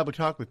 Bible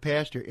Talk with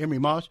Pastor Emery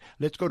Moss.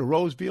 Let's go to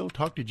Roseville.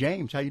 Talk to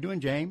James. How you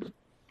doing, James?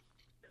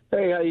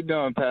 Hey, how you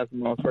doing, Pastor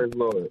Moss? Praise the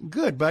Lord.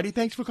 Good, buddy.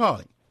 Thanks for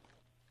calling.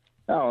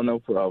 Oh, no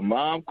problem.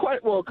 A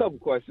couple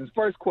questions.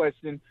 First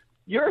question,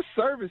 your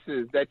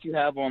services that you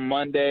have on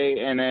Monday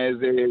and as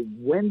a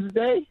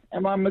Wednesday,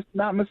 am I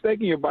not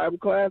mistaken, your Bible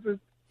classes?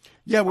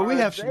 Yeah, well, we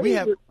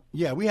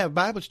have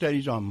Bible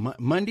studies on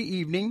Monday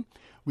evening.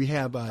 We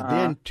have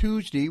then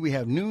Tuesday. We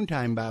have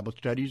noontime Bible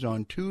studies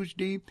on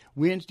Tuesday,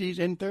 Wednesdays,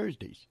 and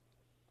Thursdays.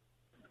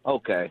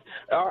 Okay.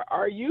 Are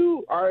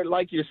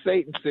like your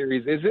Satan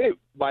series, is it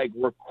like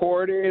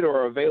recorded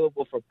or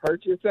available for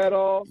purchase at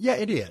all? Yeah,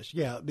 it is.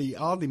 Yeah,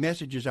 all the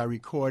messages are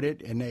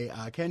recorded and they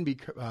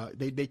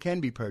can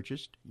be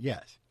purchased.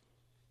 Yes.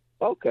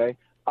 Okay.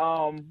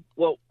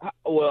 Well,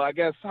 I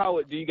guess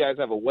do you guys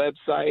have a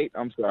website?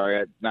 I'm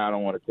sorry, I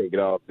don't want to take it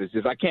off. It's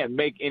just I can't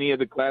make any of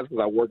the classes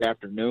because I work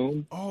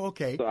afternoon. Oh,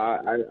 okay. So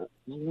I was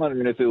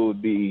wondering if it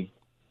would be.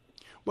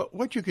 Well,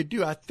 what you could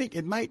do, I think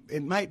it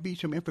might be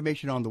some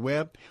information on the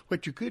web.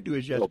 What you could do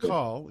is just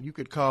call. You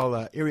could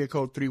call area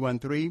code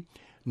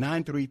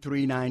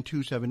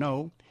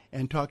 313-933-9270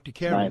 and talk to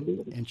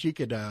Karen, and she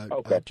could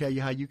tell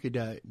you how you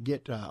could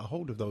get a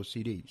hold of those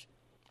CDs.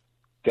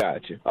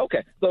 Gotcha.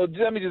 Okay, so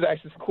let me just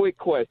ask this quick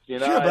question.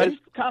 Sure, buddy.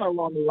 It's kind of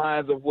along the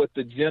lines of what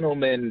the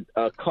gentleman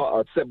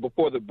said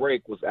before the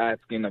break was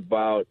asking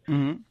about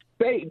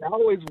Satan. I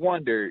always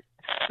wondered,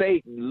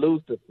 Satan,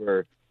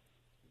 Lucifer,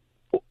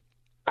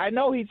 I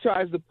know he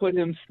tries to put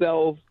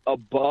himself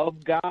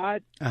above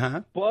God,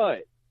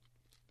 but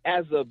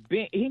as a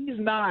being, he's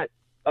not.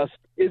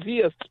 Is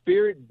he a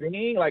spirit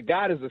being? Like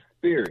God is a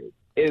spirit,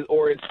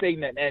 or is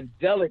Satan an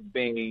angelic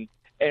being?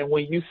 And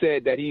when you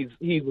said that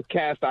he was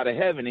cast out of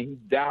heaven and he's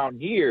down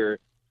here,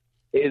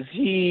 is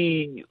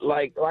he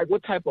like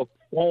what type of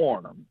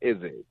form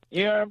is it?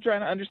 You know what I'm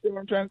trying to understand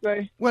what I'm trying to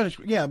say? Well,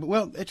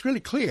 it's really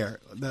clear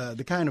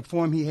the kind of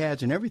form he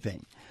has and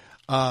everything.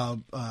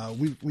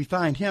 We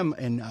find him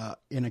in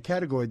a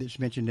category that's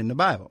mentioned in the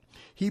Bible,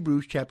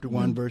 Hebrews chapter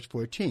 1 verse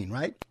 14,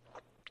 right?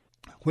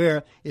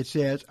 Where it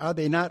says, are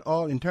they not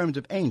all in terms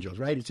of angels,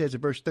 right? It says in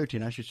verse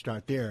 13, I should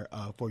start there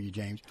for you,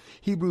 James.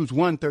 Hebrews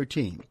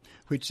 1:13,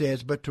 which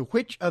says, but to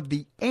which of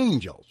the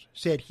angels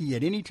said he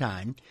at any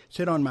time,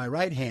 sit on my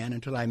right hand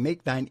until I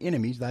make thine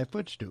enemies thy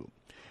footstool?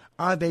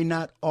 Are they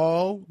not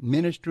all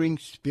ministering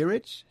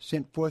spirits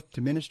sent forth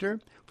to minister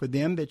for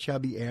them that shall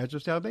be heirs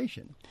of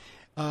salvation?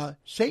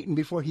 Satan,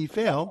 before he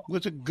fell,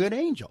 was a good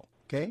angel,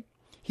 okay?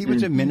 He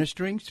was a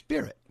ministering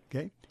spirit,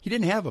 okay? He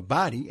didn't have a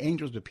body.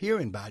 Angels appear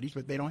in bodies,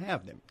 but they don't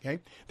have them, okay?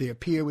 They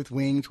appear with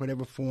wings,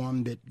 whatever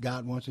form that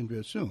God wants them to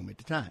assume at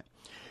the time.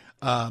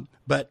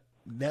 But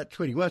that's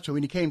what he was. So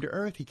when he came to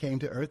earth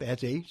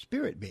as a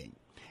spirit being.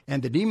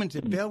 And the demons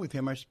that fell with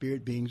him are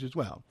spirit beings as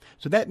well.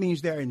 So that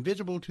means they're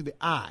invisible to the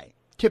eye,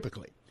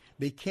 typically.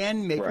 They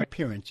can make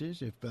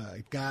appearances if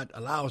God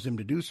allows them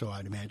to do so,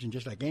 I'd imagine,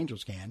 just like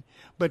angels can.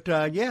 But,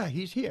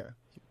 he's here.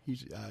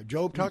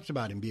 Job talks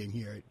about him being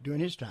here during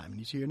his time, and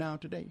he's here now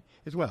today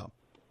as well.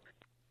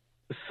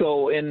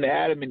 So in the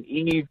Adam and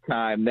Eve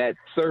time, that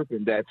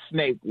serpent, that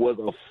snake, was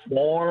a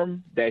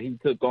form that he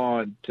took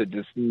on to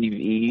deceive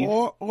Eve?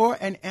 Or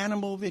an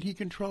animal that he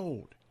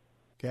controlled,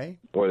 okay?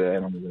 Or the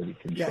animal that he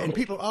controlled. Yeah, and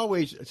people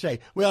always say,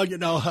 well, you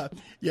got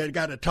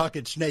a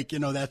talking snake,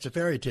 that's a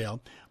fairy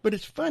tale. But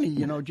it's funny,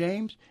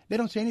 James, they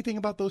don't say anything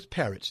about those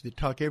parrots that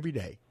talk every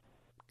day.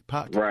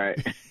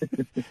 Right.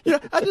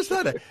 I just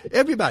thought of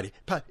everybody.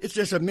 It's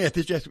just a myth.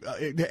 It's just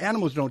the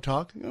animals don't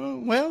talk.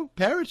 Well,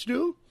 parrots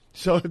do.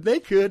 So if they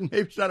could,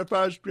 maybe it's not a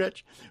far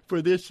stretch for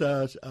this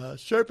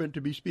serpent to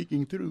be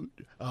speaking through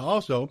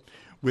also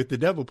with the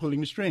devil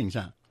pulling the strings,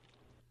 huh?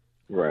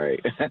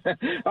 Right.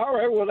 All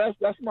right. Well,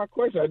 that's my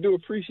question. I do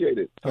appreciate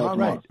it. All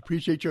right.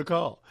 Appreciate your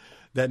call.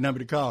 That number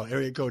to call,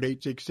 area code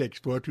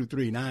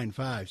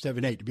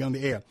 866-423-9578 to be on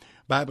the air.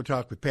 Bible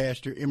Talk with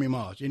Pastor Emery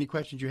Moss. Any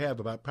questions you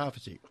have about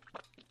prophecy,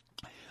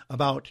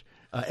 about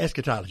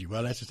eschatology?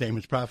 Well, that's the same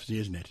as prophecy,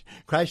 isn't it?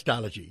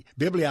 Christology,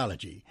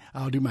 bibliology.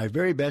 I'll do my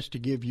very best to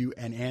give you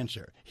an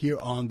answer here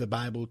on the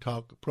Bible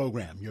Talk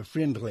program. Your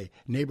friendly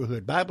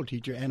neighborhood Bible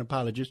teacher and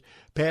apologist,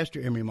 Pastor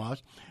Emery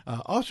Moss.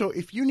 Also,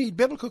 if you need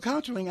biblical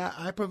counseling,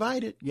 I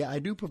provide it. Yeah, I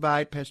do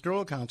provide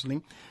pastoral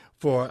counseling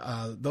for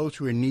those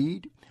who are in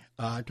need.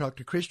 I talk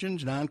to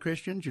Christians,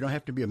 non-Christians. You don't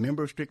have to be a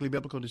member of Strictly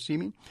Biblical to see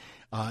me.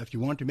 If you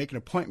want to make an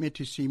appointment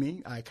to see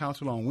me, I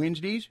counsel on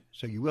Wednesdays,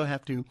 so you will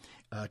have to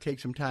take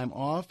some time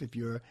off. If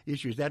your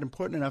issue is that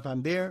important enough,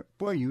 I'm there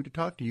for you to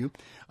talk to you.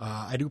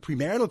 I do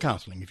premarital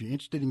counseling. If you're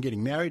interested in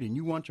getting married and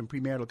you want some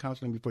premarital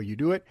counseling before you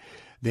do it,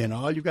 then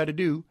all you've got to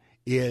do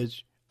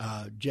is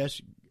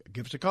just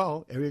give us a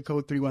call, area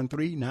code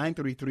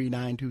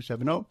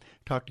 313-933-9270.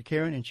 Talk to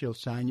Karen, and she'll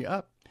sign you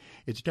up.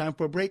 It's time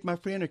for a break, my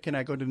friend, or can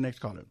I go to the next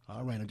caller?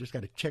 All right, I just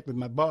got to check with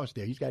my boss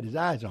there. He's got his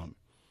eyes on me.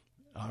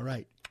 All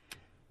right.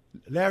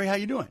 Larry, how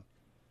you doing?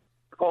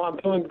 Oh, I'm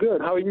doing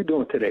good. How are you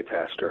doing today,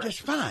 Pastor?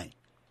 Just fine.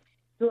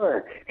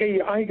 Sure. Hey,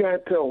 I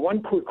got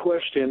one quick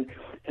question,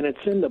 and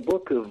it's in the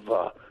book of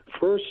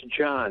 1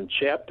 John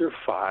chapter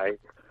 5,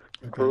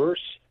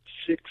 verse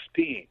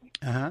 16.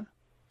 Uh-huh.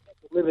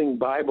 Living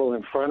Bible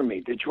in front of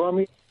me. Did you want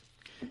me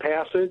to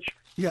passage?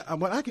 Yeah,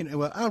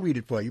 I'll read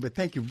it for you, but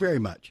thank you very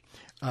much.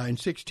 In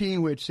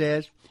 16, where it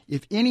says,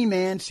 if any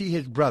man see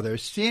his brother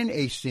sin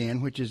a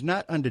sin which is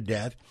not unto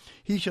death,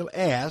 he shall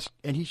ask,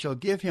 and he shall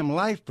give him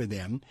life for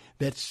them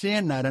that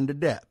sin not unto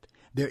death.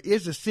 There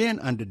is a sin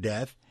unto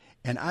death,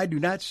 and I do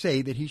not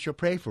say that he shall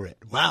pray for it.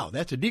 Wow,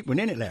 that's a deep one,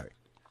 isn't it, Larry?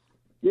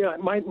 Yeah,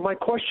 my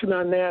question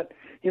on that,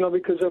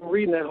 because I'm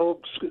reading that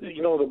whole,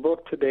 the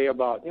book today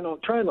about,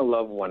 trying to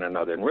love one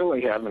another and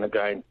really having a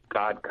God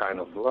kind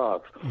of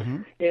love.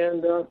 Mm-hmm.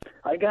 And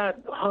I got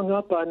hung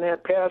up on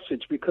that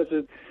passage because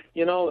I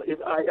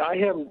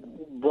have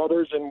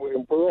brothers, and we're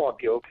all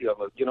guilty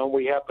of it.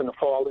 We happen to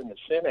fall into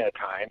sin at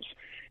times.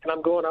 And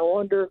I'm going, I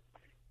wonder,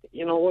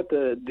 what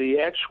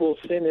the actual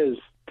sin is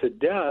to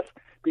death,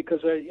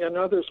 because in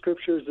other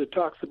scriptures it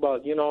talks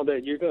about,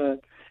 that you're going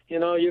to,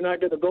 you're not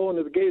going to go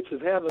into the gates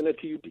of heaven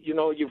if you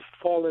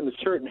fall into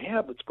certain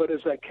habits. But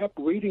as I kept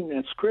reading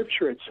that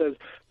scripture, it says,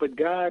 but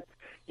God,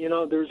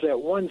 there's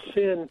that one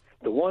sin,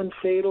 the one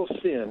fatal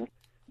sin,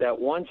 that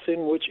one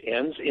sin which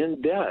ends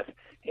in death.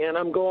 And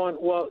I'm going,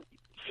 well,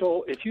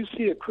 so if you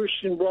see a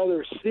Christian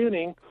brother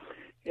sinning,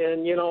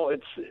 and,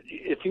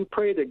 if you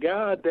pray to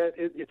God, that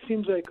it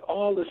seems like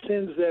all the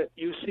sins that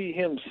you see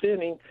him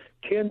sinning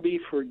can be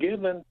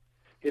forgiven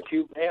if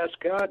you ask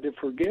God to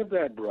forgive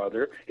that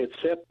brother,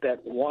 except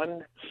that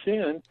one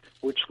sin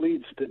which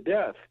leads to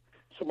death.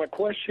 So my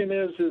question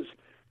is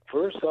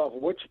First off,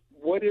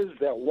 what is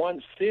that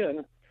one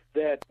sin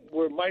that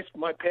where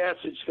my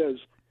passage says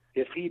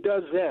if he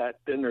does that,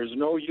 then there's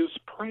no use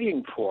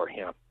praying for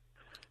him.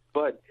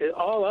 But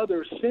all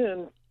other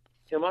sin,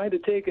 am I to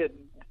take it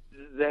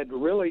that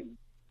really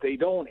they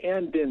don't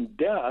end in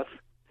death?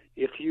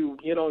 If you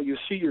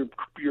see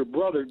your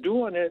brother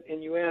doing it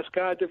and you ask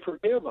God to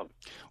forgive him.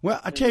 Well,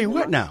 I'll tell you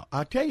what now.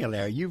 I'll tell you,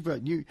 Larry. You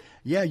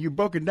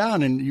broke it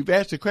down and you've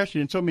asked the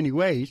question in so many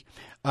ways.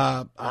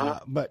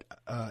 But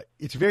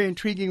it's a very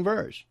intriguing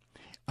verse.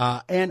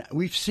 And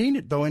we've seen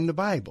it, though, in the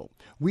Bible.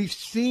 We've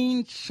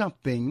seen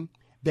something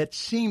that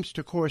seems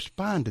to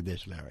correspond to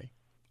this, Larry.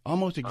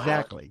 Almost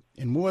exactly,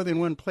 in more than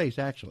one place,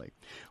 actually,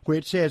 where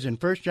it says in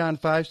 1 John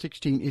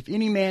 5:16, if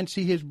any man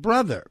see his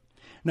brother.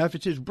 Now, if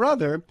it's his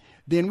brother,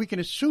 then we can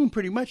assume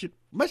pretty much it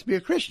must be a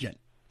Christian,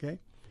 okay?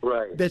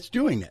 Right. That's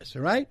doing this,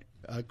 all right?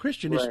 A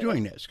Christian is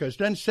doing this, because it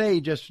doesn't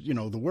say just,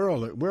 the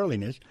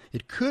worldliness.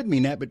 It could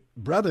mean that, but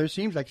brother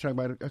seems like it's talking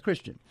about a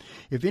Christian.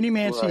 If any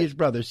man see his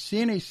brother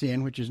sin a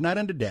sin which is not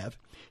unto death,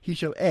 he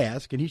shall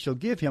ask, and he shall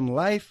give him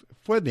life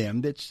for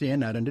them that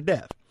sin not unto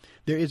death.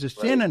 There is a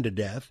sin unto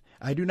death.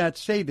 I do not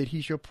say that he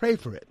shall pray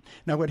for it.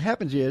 Now, what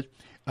happens is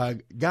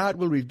God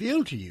will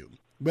reveal to you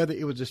whether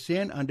it was a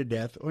sin unto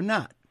death or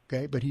not.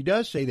 Okay, but he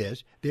does say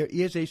this, there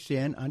is a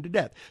sin unto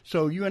death.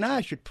 So you and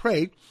I should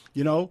pray,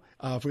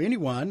 for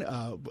anyone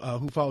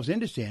who falls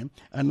into sin,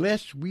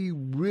 unless we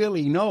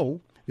really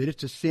know that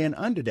it's a sin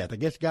unto death. I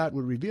guess God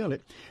will reveal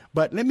it.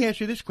 But let me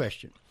ask you this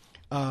question.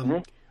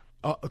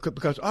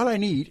 Because all I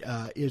need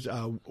is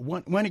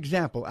one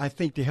example, I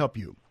think, to help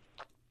you.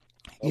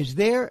 Is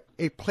there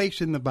a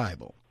place in the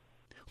Bible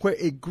where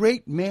a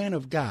great man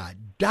of God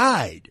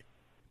died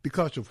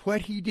because of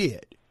what he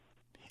did,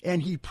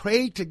 and he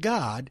prayed to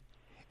God,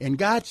 and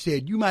God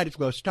said, you might as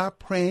well stop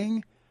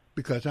praying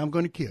because I'm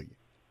going to kill you?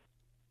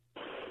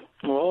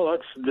 Well,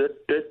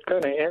 that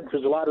kind of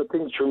answers a lot of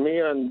things for me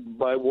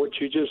by what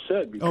you just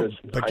said. Because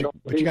but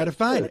you got to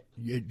find it.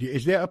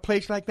 Is there a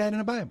place like that in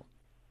the Bible?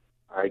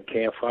 I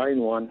can't find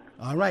one.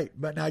 All right.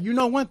 But now, you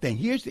know one thing.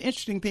 Here's the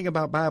interesting thing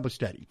about Bible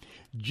study.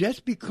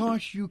 Just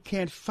because you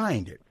can't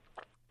find it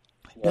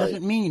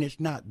doesn't mean it's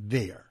not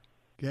there.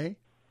 Okay?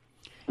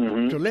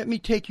 So let me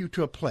take you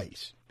to a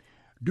place.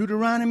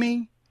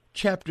 Deuteronomy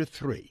chapter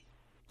 3.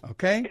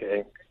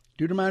 Okay?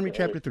 Deuteronomy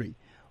chapter 3.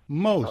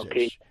 Moses.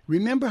 Okay.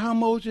 Remember how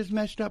Moses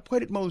messed up? What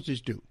did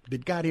Moses do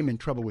that got him in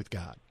trouble with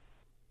God?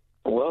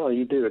 Well,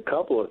 he did a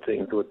couple of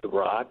things with the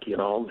rock,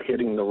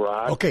 hitting the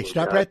rock. Okay,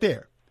 stop right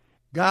there.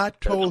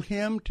 God told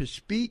him to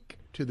speak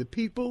to the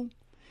people.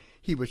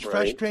 He was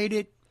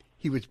frustrated.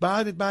 He was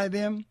bothered by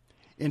them.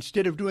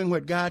 Instead of doing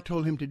what God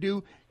told him to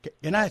do,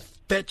 and I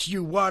fetch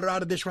you water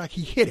out of this rock,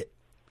 he hit it.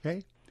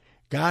 Okay?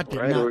 God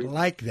did not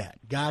like that.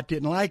 God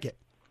didn't like it.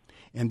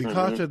 And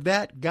because of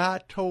that,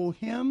 God told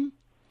him,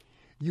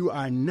 you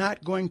are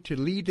not going to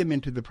lead them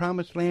into the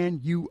promised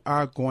land. You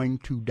are going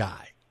to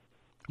die.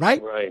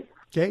 Right? Right.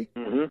 Okay?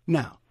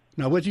 Now,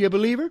 was he a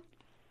believer?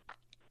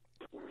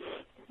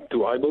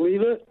 Do I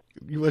believe it?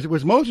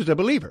 Was Moses a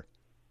believer?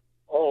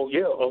 Oh,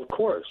 yeah, of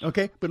course.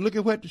 Okay, but look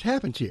at what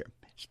happens here.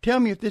 Tell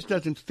me if this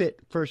doesn't fit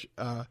 1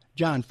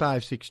 John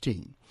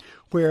 5:16,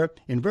 where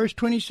in verse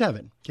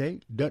 27,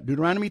 okay,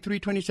 Deuteronomy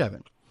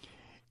 3:27,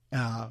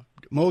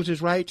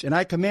 Moses writes, and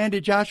I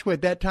commanded Joshua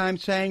at that time,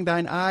 saying,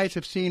 thine eyes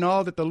have seen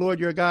all that the Lord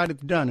your God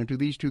hath done unto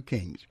these two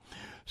kings.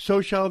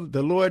 So shall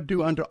the Lord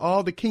do unto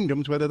all the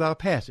kingdoms whither thou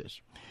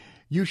passest.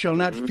 You shall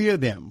not fear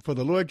them, for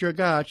the Lord your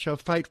God shall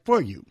fight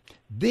for you.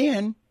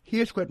 Then,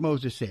 here's what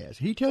Moses says.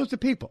 He tells the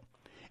people,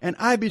 and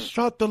I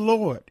besought the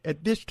Lord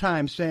at this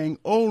time, saying,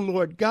 O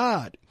Lord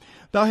God,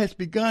 thou hast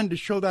begun to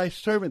show thy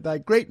servant thy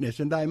greatness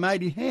and thy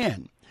mighty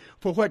hand.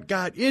 For what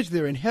God is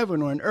there in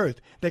heaven or in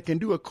earth that can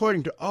do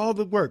according to all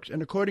the works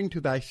and according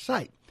to thy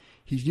sight?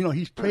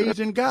 He's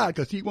praising God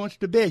because he wants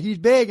to beg. He's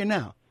begging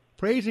now,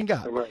 praising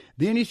God. Right.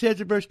 Then he says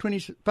in verse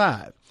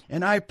 25,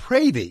 and I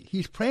pray thee,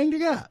 he's praying to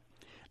God,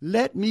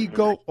 let me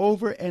go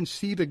over and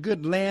see the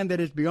good land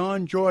that is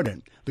beyond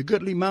Jordan, the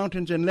goodly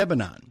mountains in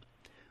Lebanon.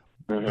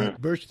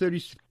 Verse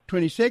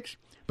 26,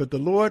 but the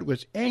Lord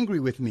was angry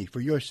with me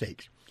for your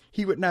sakes.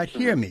 He would not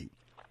hear me.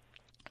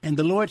 And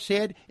the Lord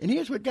said, and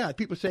here's what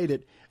people say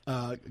that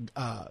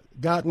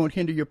God won't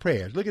hinder your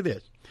prayers. Look at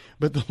this.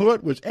 But the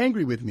Lord was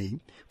angry with me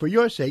for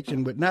your sakes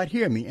and would not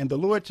hear me. And the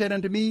Lord said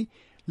unto me,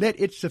 let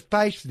it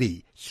suffice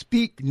thee.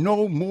 Speak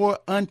no more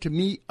unto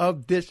me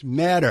of this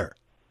matter.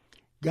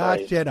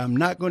 God said, I'm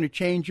not going to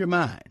change your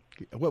mind.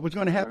 What was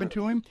going to happen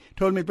to him?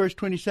 Told him in verse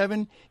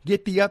 27,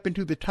 get thee up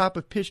into the top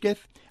of Pisgah,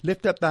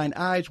 lift up thine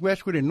eyes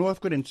westward and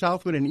northward and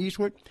southward and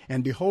eastward,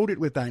 and behold it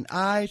with thine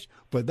eyes,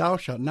 for thou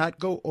shalt not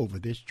go over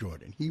this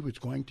Jordan. He was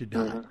going to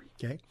die.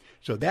 Okay?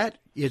 So that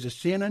is a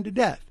sin unto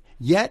death.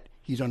 Yet,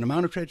 he's on the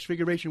Mount of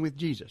Transfiguration with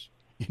Jesus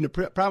in the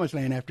promised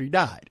land after he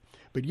died.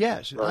 But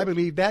yes, I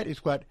believe that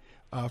is what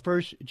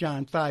 1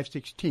 John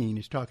 5:16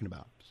 is talking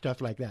about. Stuff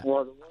like that.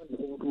 Well,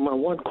 my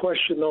one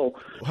question, though.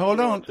 Hold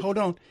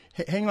on.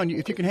 Hang on.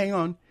 If you can hang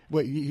on.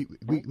 Wait,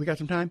 we got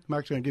some time?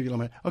 Mark's going to give you a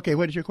little minute. Okay,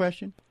 what is your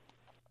question?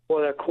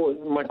 Well,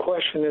 my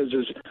question is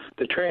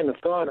the train of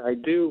thought I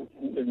do,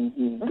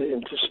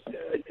 and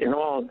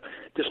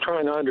just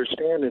trying to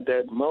understand it,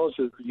 that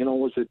Moses,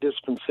 was a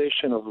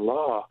dispensation of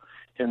law,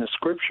 and the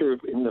scripture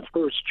in the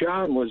 1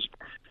 John was,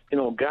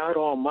 God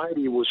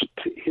Almighty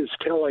is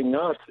telling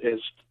us as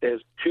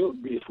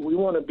children, if we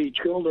want to be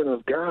children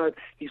of God,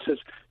 He says,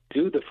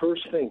 do the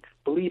first thing,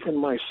 believe in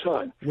my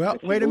Son. Well,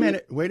 wait a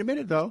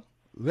minute, though.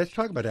 Let's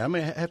talk about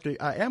that.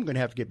 I am going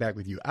to have to get back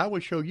with you. I will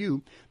show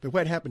you that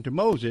what happened to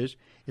Moses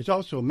is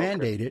also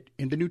mandated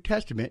in the New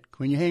Testament.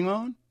 Can you hang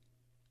on?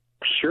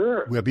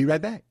 Sure. We'll be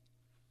right back.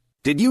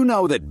 Did you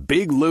know that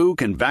Big Lou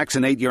can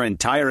vaccinate your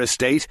entire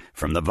estate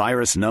from the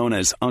virus known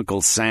as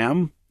Uncle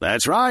Sam?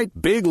 That's right.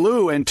 Big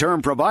Lou and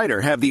Term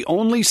Provider have the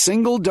only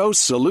single-dose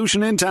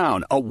solution in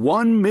town, a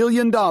 $1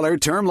 million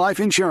term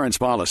life insurance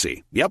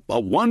policy. Yep, a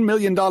 $1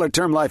 million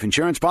term life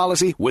insurance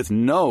policy with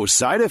no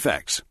side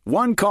effects.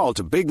 One call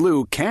to Big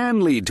Lou can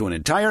lead to an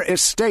entire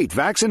estate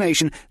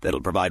vaccination that'll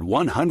provide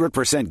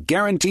 100%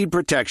 guaranteed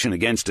protection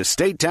against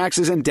estate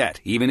taxes and debt,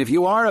 even if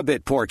you are a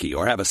bit porky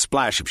or have a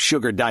splash of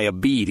sugar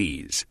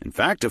diabetes. In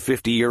fact, a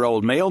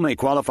 50-year-old male may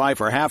qualify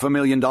for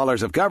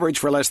 $500,000 of coverage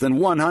for less than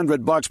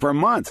 $100 per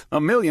month.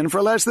 $1 million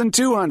for less than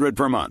 $200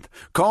 per month.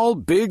 Call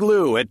Big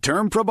Lou at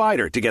Term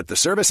Provider to get the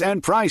service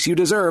and price you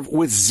deserve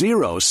with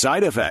zero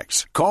side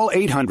effects. Call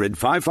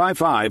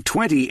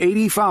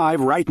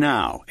 800-555-2085 right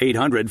now.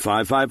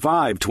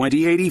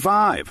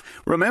 800-555-2085.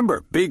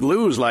 Remember, Big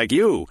Lou's like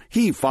you.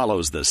 He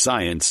follows the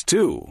science,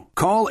 too.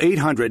 Call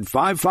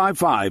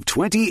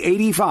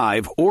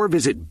 800-555-2085 or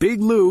visit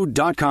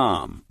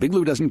biglou.com. Big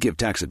Lou doesn't give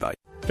tax advice.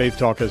 Faith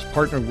Talk has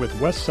partnered with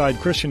Westside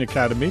Christian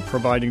Academy,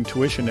 providing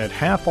tuition at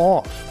half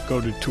off.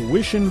 Go to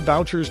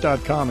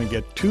tuitionvouchers.com and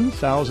get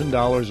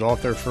 $2,000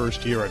 off their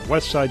first year at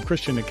Westside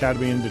Christian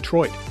Academy in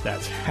Detroit.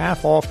 That's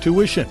half off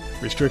tuition.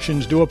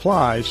 Restrictions do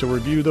apply, so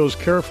review those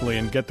carefully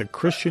and get the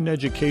Christian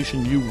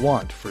education you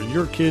want for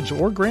your kids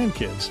or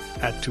grandkids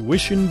at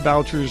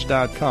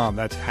tuitionvouchers.com.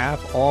 That's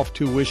half off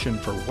tuition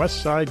for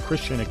Westside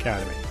Christian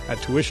Academy at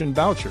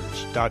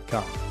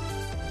tuitionvouchers.com.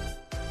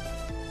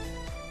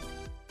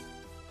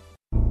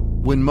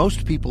 When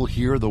most people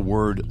hear the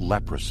word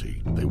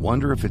leprosy, they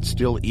wonder if it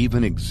still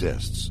even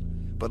exists.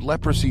 But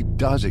leprosy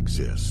does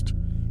exist.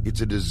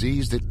 It's a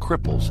disease that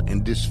cripples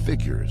and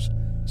disfigures,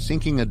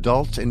 sinking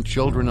adults and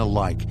children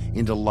alike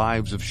into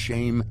lives of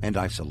shame and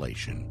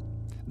isolation.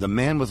 The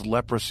man with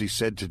leprosy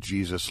said to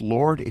Jesus,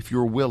 "Lord, if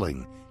you're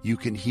willing, you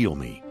can heal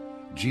me."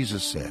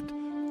 Jesus said,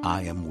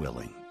 "I am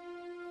willing."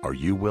 Are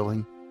you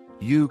willing?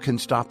 You can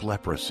stop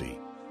leprosy.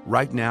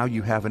 Right now,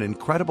 you have an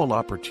incredible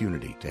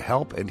opportunity to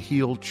help and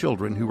heal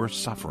children who are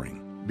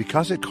suffering.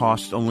 Because it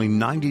costs only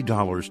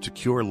 $90 to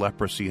cure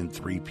leprosy in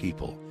 3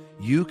 people,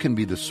 you can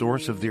be the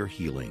source of their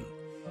healing.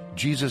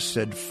 Jesus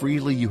said,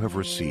 "Freely you have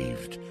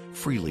received,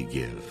 freely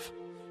give."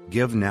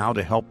 Give now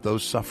to help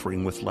those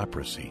suffering with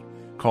leprosy.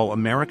 Call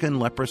American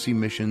Leprosy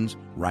Missions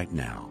right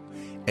now.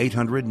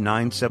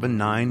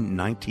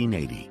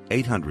 800-979-1980.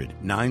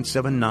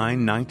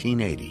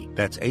 800-979-1980.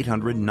 That's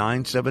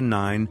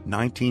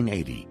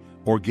 800-979-1980.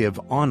 Or give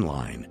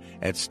online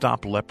at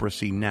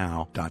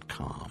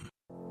stopleprosynow.com.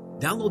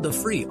 Download the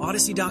free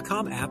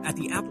Odyssey.com app at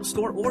the Apple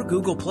Store or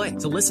Google Play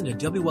to listen to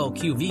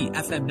WLQV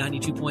FM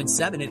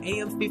 92.7 and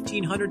AM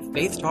 1500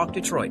 Faith Talk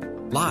Detroit,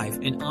 live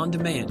and on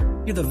demand.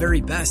 Hear the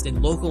very best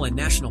in local and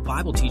national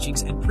Bible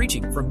teachings and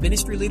preaching from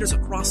ministry leaders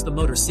across the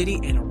Motor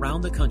City and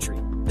around the country.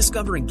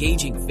 Discover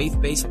engaging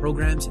faith-based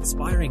programs,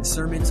 inspiring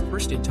sermons,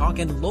 Christian talk,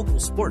 and local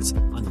sports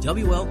on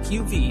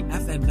WLQV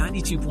FM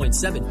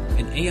 92.7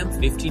 and AM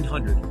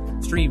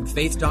 1500. Stream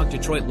Faith Talk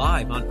Detroit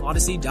live on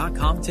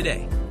Odyssey.com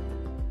today.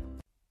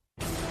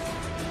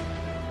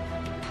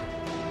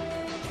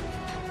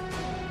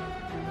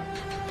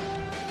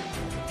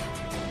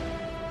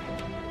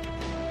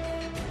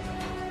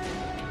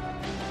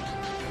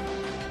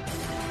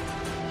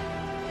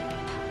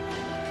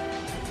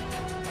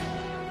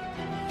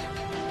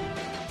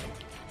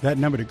 That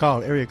number to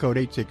call, area code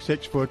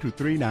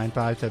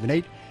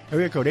 866-423-9578,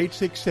 area code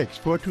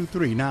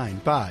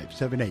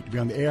 866-423-9578. To be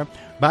on the air,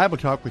 Bible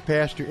Talk with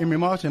Pastor Emery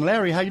Moss. And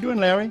Larry, how you doing,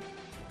 Larry?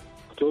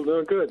 Still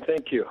doing good,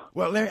 thank you.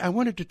 Well, Larry, I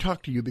wanted to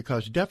talk to you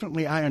because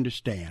definitely I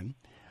understand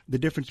the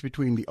difference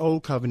between the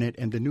Old Covenant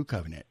and the New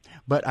Covenant.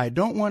 But I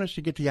don't want us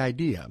to get the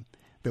idea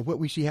that what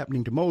we see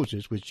happening to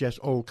Moses was just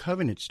Old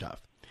Covenant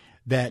stuff.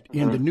 That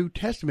in the New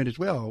Testament as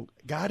well,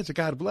 God is a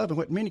God of love. And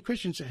what many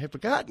Christians have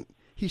forgotten,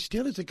 He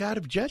still is a God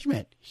of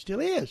judgment. He still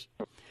is.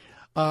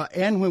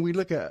 And when we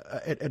look at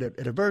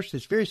a verse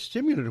that's very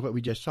similar to what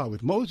we just saw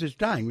with Moses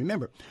dying,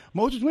 remember,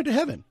 Moses went to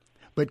heaven,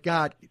 but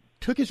God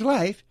took his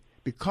life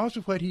because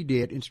of what he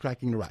did in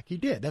striking the rock. He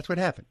did. That's what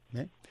happened.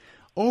 Okay?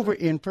 Over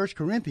in 1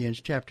 Corinthians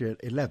chapter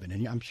 11,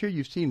 and I'm sure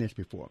you've seen this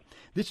before,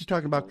 this is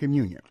talking about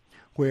communion,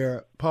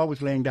 where Paul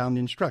was laying down the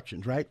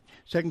instructions, right?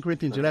 2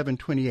 Corinthians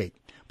 11:28.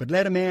 But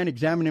let a man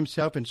examine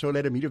himself, and so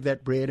let him eat of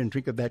that bread and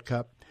drink of that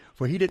cup.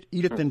 For he that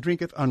eateth and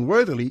drinketh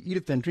unworthily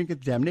eateth and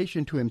drinketh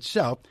damnation to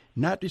himself,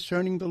 not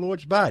discerning the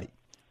Lord's body.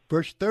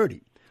 Verse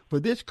 30. For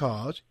this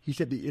cause, he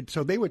said,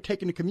 so they were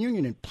taking the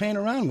communion and playing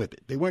around with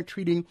it. They weren't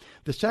treating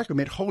the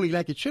sacrament holy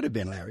like it should have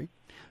been, Larry.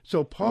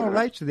 So Paul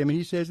writes to them, and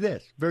he says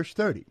this, verse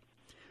 30.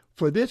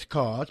 For this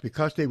cause,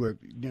 because they were,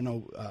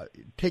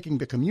 taking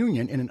the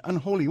communion in an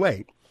unholy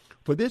way,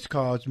 for this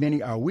cause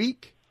many are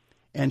weak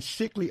and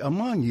sickly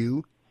among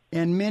you,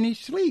 and many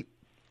sleep.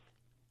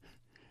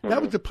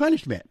 That was the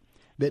punishment,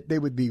 that they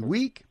would be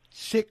weak,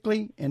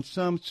 sickly, and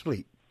some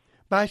sleep.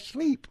 By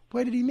sleep,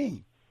 what did he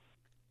mean?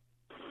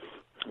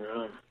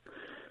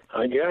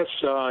 I guess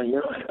I'm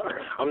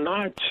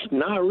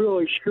not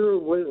really sure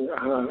what.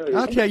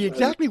 I'll tell you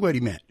exactly what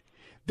he meant.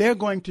 They're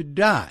going to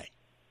die,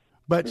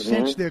 but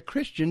since they're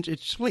Christians,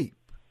 it's sleep.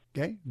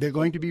 Okay, they're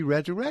going to be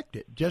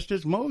resurrected, just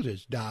as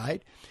Moses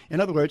died. In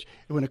other words,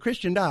 when a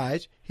Christian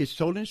dies, his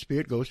soul and his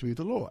spirit goes to be with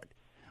the Lord.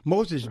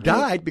 Moses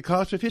died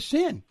because of his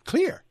sin,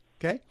 clear.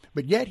 Okay,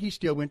 but yet he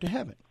still went to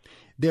heaven.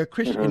 They're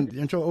Christian,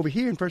 and so over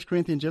here in 1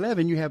 Corinthians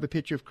 11, you have a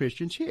picture of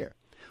Christians here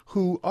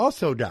who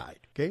also died.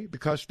 Okay,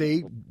 because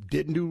they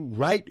didn't do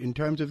right in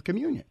terms of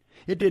communion.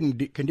 It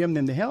didn't condemn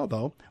them to hell,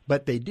 though,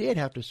 but they did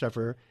have to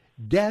suffer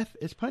death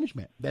as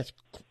punishment. That's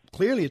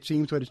clearly, it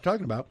seems, what it's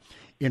talking about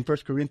in 1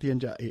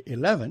 Corinthians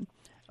 11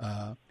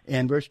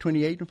 and verse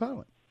 28 and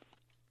following.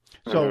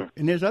 So,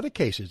 and there's other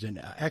cases in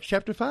Acts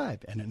chapter 5,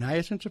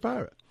 Ananias and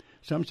Sapphira.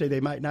 Some say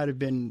they might not have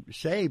been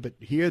saved, but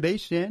here they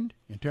sinned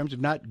in terms of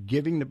not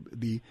giving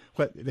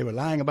what they were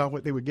lying about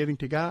what they were giving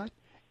to God,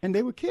 and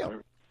they were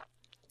killed.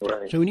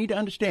 Right. So we need to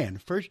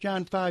understand, 1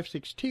 John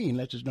 5:16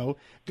 lets us know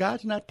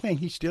God's not playing.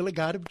 He's still a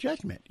God of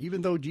judgment.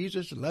 Even though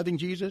Jesus, loving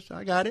Jesus,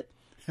 I got it,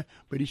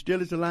 but he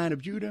still is the Lion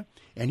of Judah,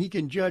 and he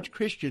can judge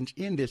Christians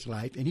in this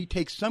life, and he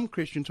takes some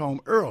Christians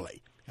home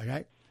early,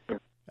 okay,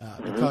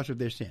 because of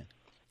their sin.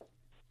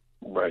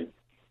 Right.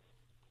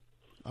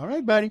 All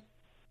right, buddy.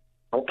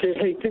 Okay,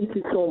 hey, thank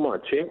you so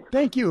much. Eh?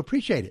 Thank you.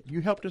 Appreciate it. You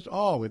helped us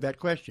all with that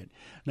question.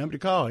 Number to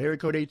call, area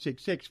code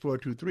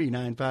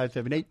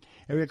 866-423-9578.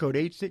 Area code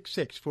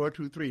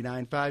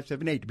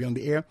 866-423-9578 to be on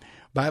the air.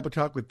 Bible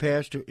Talk with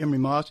Pastor Emery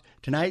Moss.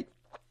 Tonight,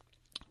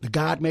 the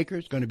God Maker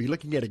is going to be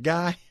looking at a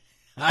guy.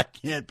 I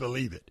can't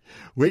believe it.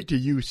 Wait till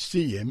you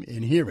see him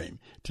and hear him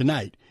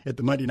tonight at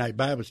the Monday Night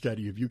Bible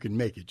Study if you can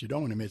make it. You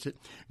don't want to miss it.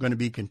 Going to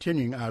be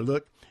continuing our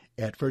look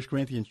at 1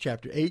 Corinthians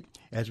chapter 8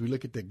 as we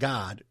look at the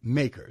God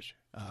Makers.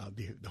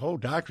 The whole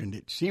doctrine,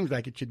 it seems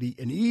like it should be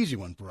an easy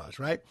one for us,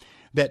 right?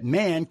 That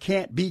man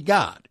can't be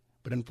God.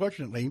 But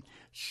unfortunately,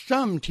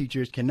 some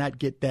teachers cannot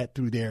get that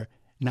through their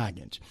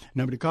noggins.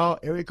 Number to call,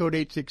 area code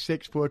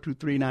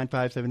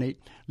 866-423-9578.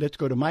 Let's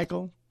go to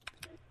Michael.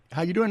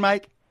 How you doing,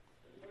 Mike?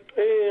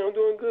 Hey, I'm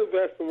doing good,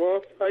 Pastor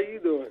Moss. How you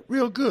doing?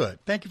 Real good.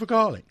 Thank you for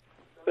calling.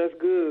 That's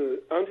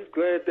good. I'm just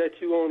glad that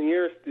you're on the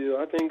air still.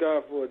 I thank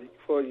God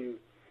for you.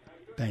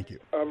 Thank you.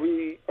 I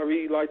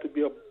really like to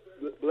be a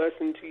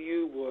blessing to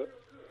you, but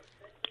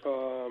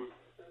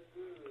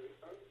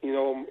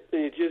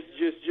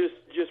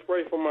just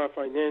pray for my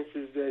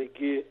finances that it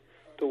get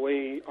the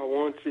way I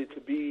want it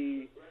to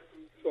be,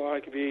 so I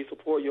can be able to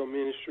support your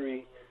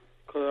ministry.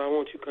 Because I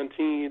want you to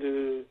continue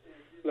to,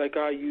 like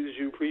I use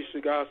you, preach the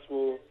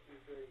gospel,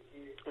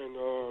 and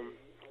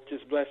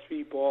just bless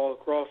people all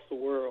across the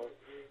world.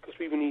 Because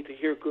people need to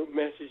hear good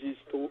messages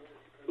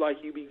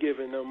like you be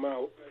giving them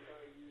out,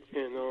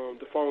 and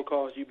the phone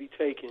calls you be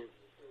taking.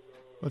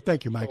 Well,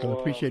 thank you, Michael. I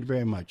appreciate it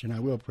very much, and I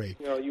will pray.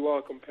 You're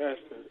welcome,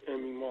 Pastor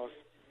Emery Moss.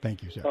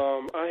 Thank you, sir.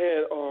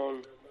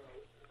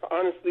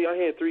 I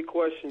had 3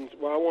 questions,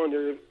 but I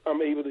wonder if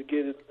I'm able to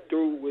get it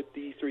through with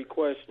these 3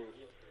 questions.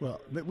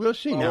 Well, we'll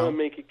see now. I want to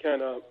make it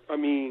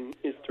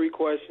it's 3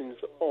 questions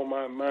on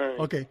my mind.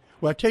 Okay.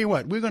 Well, I'll tell you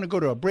what. We're going to go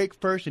to a break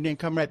first and then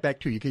come right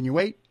back to you. Can you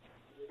wait?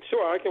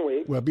 Sure, I can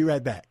wait. We'll be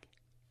right back.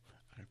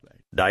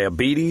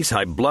 Diabetes,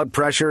 high blood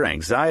pressure,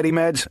 anxiety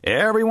meds,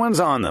 everyone's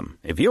on them.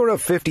 If you're a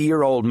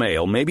 50-year-old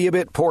male, maybe a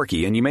bit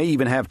porky, and you may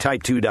even have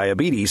type 2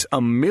 diabetes,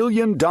 $1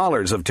 million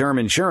of term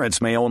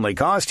insurance may only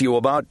cost you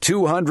about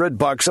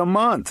 $200 a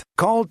month.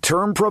 Call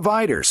Term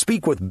Provider.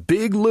 Speak with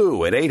Big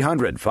Lou at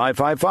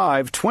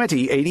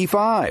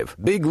 800-555-2085.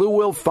 Big Lou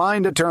will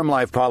find a term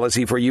life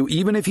policy for you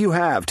even if you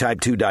have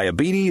type 2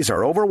 diabetes,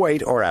 are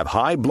overweight, or have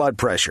high blood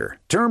pressure.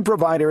 Term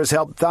Provider has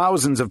helped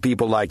thousands of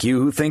people like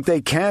you who think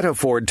they can't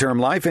afford term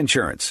life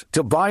insurance.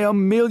 To buy $1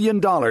 million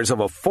of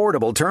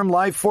affordable term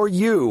life for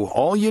you,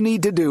 all you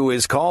need to do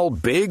is call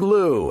Big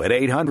Lou at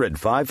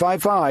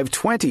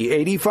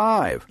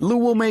 800-555-2085. Lou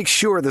will make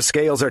sure the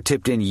scales are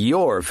tipped in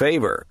your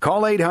favor.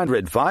 Call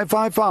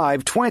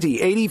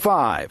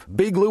 800-555-2085.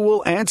 Big Lou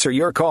will answer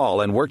your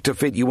call and work to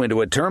fit you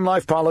into a term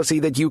life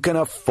policy that you can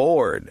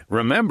afford.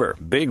 Remember,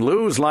 Big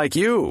Lou's like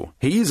you.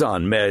 He's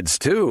on meds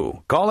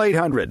too. Call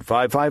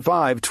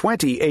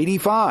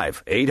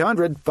 800-555-2085.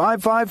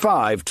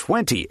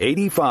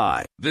 800-555-2085.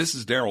 MyPillow.com/live. This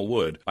is Daryl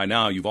Wood. By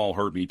now, you've all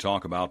heard me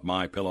talk about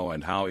MyPillow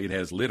and how it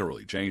has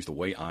literally changed the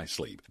way I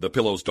sleep. The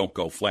pillows don't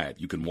go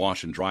flat. You can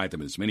wash and dry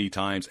them as many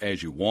times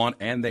as you want,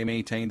 and they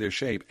maintain their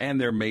shape,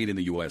 and they're made in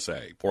the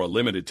USA. For a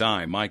limited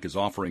time, Mike is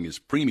offering his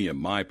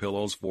premium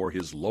MyPillows for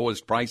his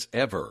lowest price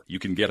ever. You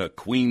can get a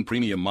Queen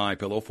Premium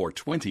MyPillow for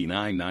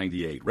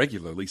 $29.98,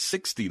 regularly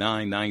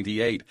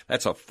 $69.98.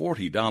 That's a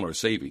 $40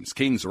 savings.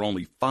 Kings are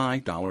only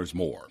 $5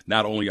 more.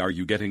 Not only are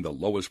you getting the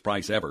lowest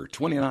price ever,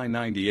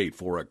 $29.98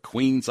 for a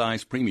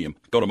queen-size premium.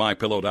 Go to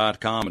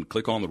MyPillow.com and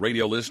click on the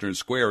radio listener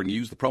square and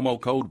use the promo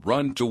code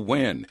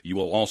RUN-TO-WIN. You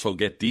will also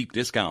get deep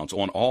discounts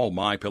on all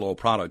MyPillow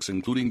products,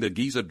 including the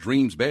Giza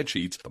Dreams bed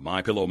sheets, the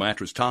MyPillow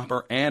mattress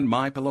topper, and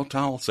MyPillow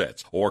towel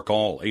sets. Or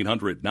call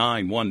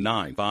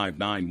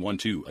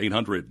 800-919-5912,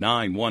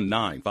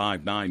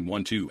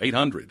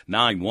 800-919-5912,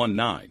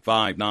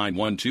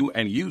 800-919-5912,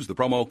 and use the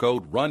promo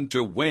code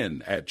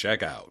RUN-TO-WIN at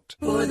checkout.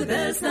 For the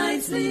best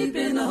night's sleep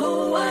in the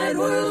whole wide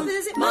world,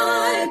 visit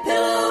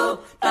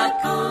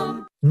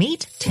MyPillow.com.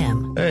 Meet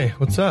Tim. Hey,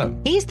 what's up?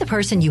 He's the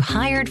person you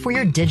hired for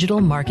your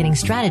digital marketing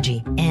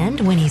strategy. And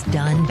when he's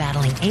done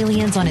battling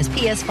aliens on his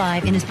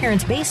PS5 in his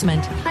parents'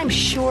 basement, I'm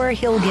sure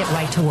he'll get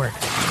right to work.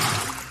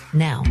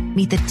 Now,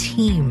 meet the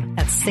team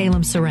at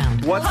Salem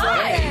Surround. What's up?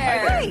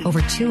 Hi. Over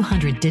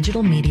 200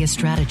 digital media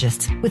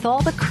strategists with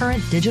all the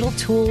current digital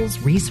tools,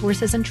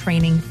 resources, and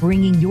training,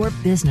 bringing your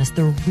business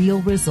the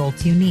real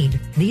results you need.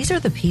 These are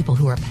the people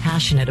who are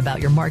passionate about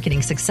your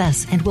marketing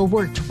success and will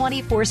work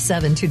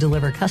 24/7 to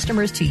deliver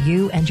customers to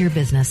you and your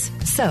business.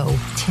 So,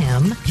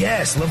 Tim.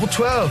 Yes, level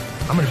 12.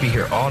 I'm going to be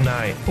here all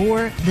night.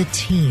 Or the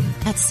team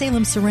at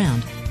Salem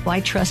Surround. Why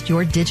trust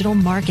your digital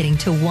marketing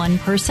to one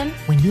person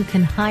when you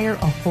can hire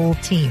a whole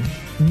team?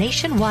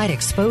 Nationwide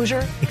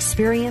exposure,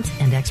 experience,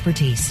 and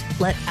expertise.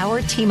 Let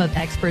our team of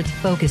experts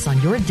focus on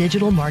your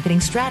digital marketing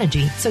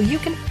strategy so you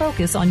can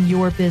focus on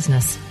your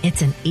business.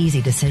 It's an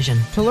easy decision.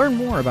 To learn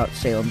more about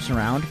Salem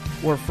Surround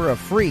or for a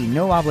free,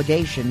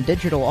 no-obligation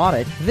digital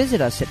audit, visit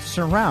us at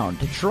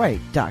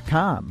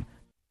surrounddetroit.com.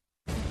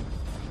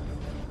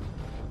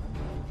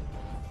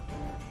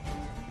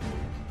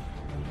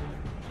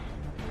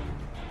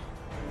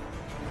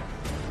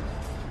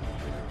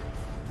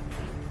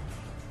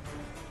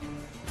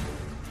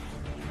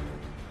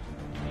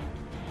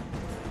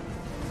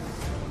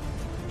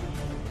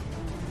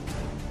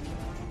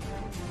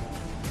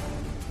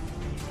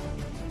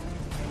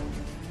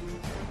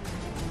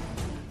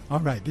 All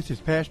right, this is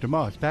Pastor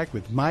Moss back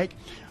with Mike.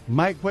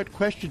 Mike, what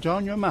question's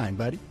on your mind,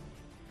 buddy?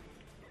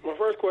 My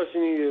first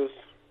question is,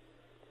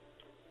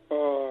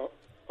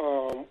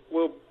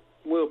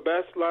 will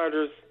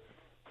backsliders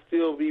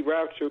still be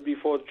raptured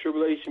before the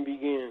tribulation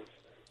begins?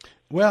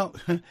 Well,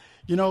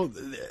 you know,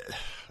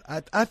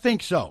 I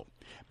think so,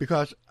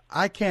 because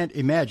I can't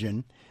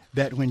imagine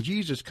that when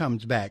Jesus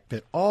comes back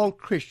that all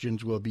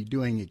Christians will be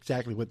doing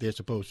exactly what they're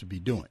supposed to be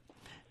doing.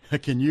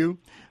 Can you?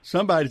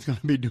 Somebody's going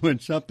to be doing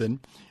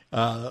something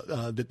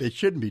that they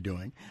shouldn't be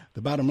doing.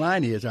 The bottom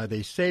line is, are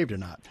they saved or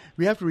not?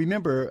 We have to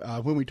remember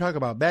when we talk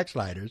about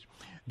backsliders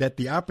that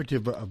the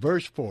operative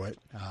verse for it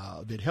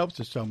that helps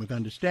us some with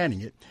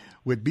understanding it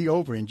would be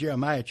over in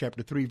Jeremiah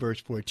chapter 3, verse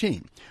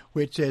 14,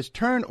 where it says,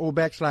 "Turn, O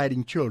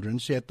backsliding children,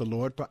 saith the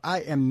Lord, for I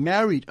am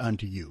married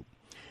unto you.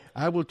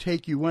 I will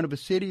take you one of a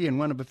city and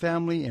one of a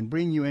family and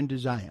bring you into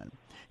Zion."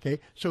 Okay,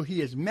 so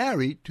he is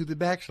married to the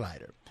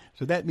backslider.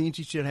 So that means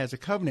he still has a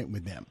covenant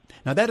with them.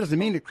 Now, that doesn't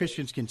mean that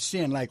Christians can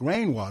sin like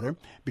rainwater,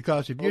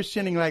 because if you're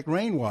sinning like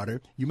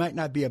rainwater, you might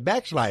not be a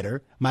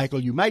backslider, Michael.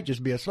 You might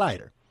just be a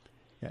slider.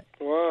 Okay.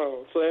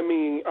 Wow. So that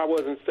means I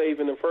wasn't saved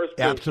in the first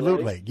place.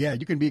 Absolutely. Right? Yeah,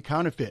 you can be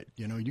counterfeit.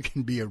 You know, you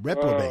can be a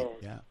reprobate. Wow.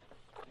 Yeah.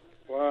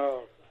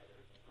 Wow.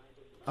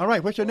 All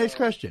right. What's your next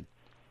question?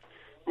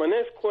 My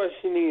next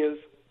question is,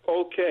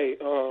 okay,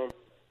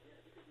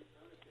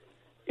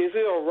 is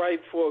it all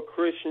right for a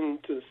Christian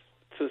to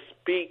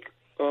speak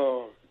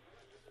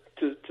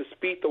to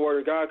speak the word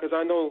of God? Because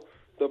I know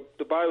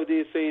the Bible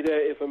did say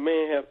that if a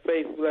man have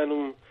faith, let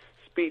him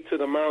speak to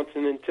the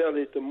mountain and tell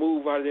it to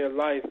move out of their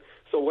life.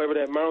 So wherever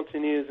that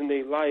mountain is in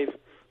their life,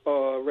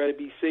 whether it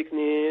be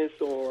sickness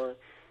or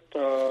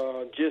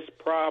just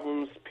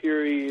problems,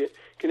 period,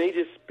 can they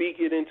just speak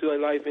it into their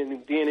life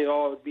and then it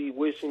all be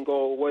wish and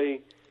go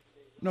away?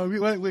 No,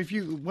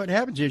 what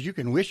happens is you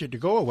can wish it to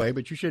go away,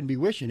 but you shouldn't be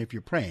wishing if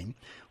you're praying.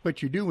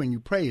 What you do when you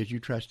pray is you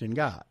trust in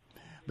God.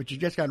 But you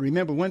just got to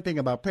remember one thing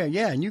about prayer.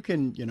 Yeah, and you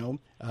can,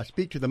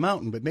 speak to the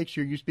mountain, but make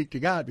sure you speak to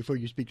God before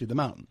you speak to the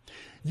mountain.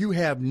 You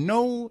have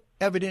no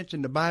evidence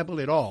in the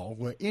Bible at all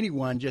where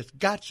anyone just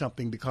got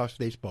something because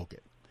they spoke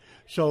it.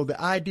 So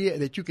the idea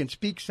that you can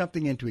speak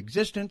something into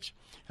existence,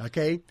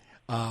 okay,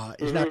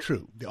 is not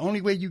true. The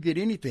only way you get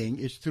anything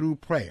is through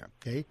prayer,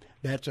 okay?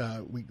 That's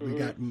we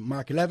got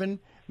Mark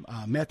 11,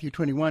 Matthew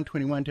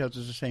 21:21 tells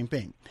us the same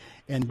thing.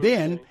 And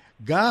then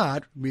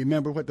God,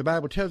 remember what the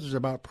Bible tells us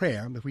about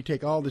prayer, if we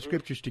take all the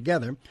scriptures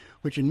together,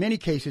 which in many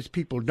cases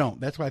people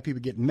don't. That's why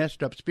people get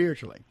messed up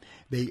spiritually.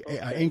 They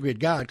are angry at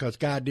God because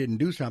God didn't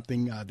do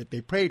something that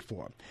they prayed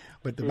for.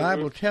 But the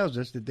Bible tells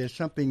us that there's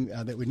something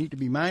that we need to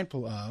be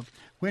mindful of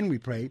when we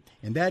pray,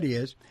 and that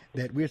is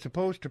that we're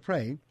supposed to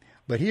pray.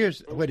 But here's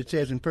what it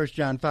says in 1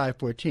 John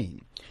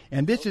 5:14.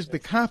 And this is the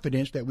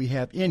confidence that we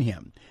have in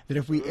him, that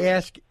if we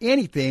ask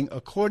anything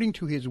according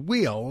to his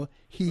will,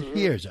 he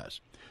hears us.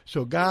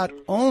 So God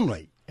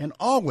only and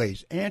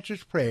always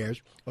answers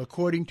prayers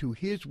according to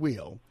his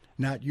will,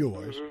 not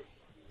yours,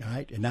 all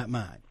right, and not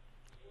mine.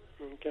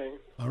 Okay.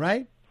 All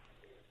right?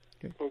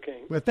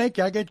 Okay. Well, thank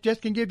you. I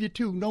just can give you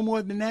 2, no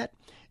more than that.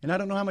 And I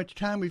don't know how much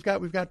time we've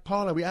got. We've got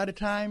Paul. Are we out of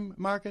time,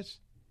 Marcus?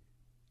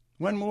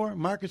 One more?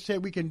 Marcus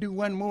said we can do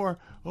one more.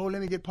 Oh,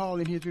 let me get Paul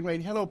in here. He's been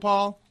waiting. Hello,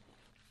 Paul.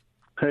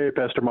 Hey,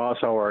 Pastor Moss.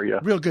 How are you?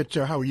 Real good,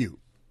 sir. How are you?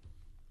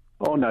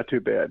 Oh, not too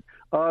bad.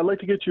 I'd like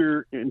to get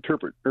your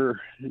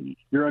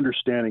your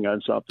understanding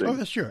on something.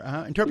 Oh, sure.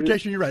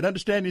 Interpretation, you're right.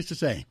 Understanding is the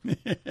same.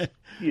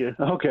 Yeah.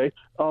 Okay.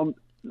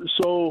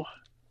 So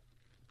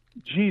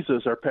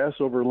Jesus, our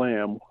Passover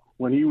lamb,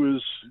 when he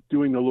was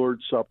doing the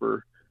Lord's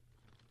Supper,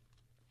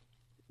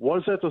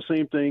 was that the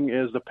same thing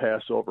as the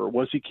Passover?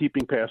 Was he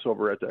keeping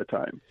Passover at that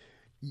time?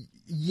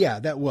 Yeah,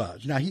 that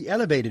was. Now, he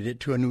elevated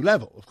it to a new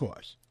level, of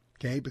course,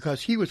 okay,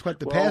 because he was what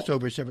the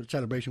Passover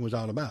celebration was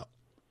all about.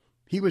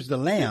 He was the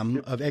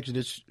lamb of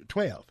Exodus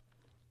 12.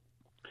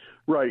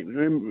 Right.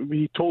 And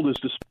he told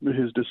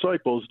his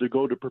disciples to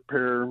go to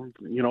prepare,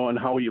 and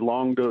how he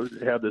longed to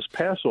have this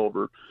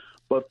Passover.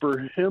 But for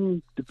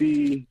him to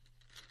be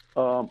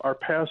our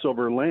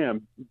Passover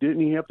lamb, didn't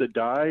he have to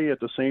die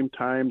at the same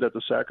time that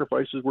the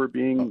sacrifices were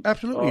being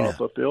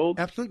fulfilled?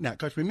 Absolutely not.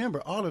 Because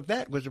remember, all of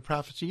that was a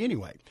prophecy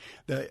anyway.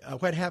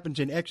 What happens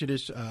in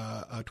Exodus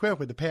 12,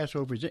 where the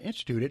Passover is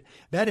instituted,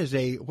 that is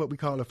what we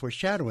call a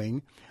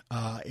foreshadowing,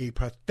 a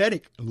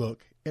prophetic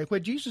look at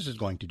what Jesus is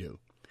going to do.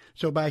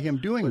 So by him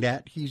doing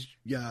that, he's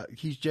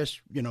just,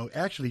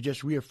 actually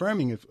just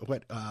reaffirming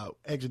what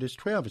Exodus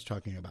 12 is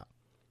talking about.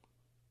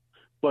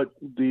 But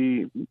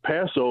the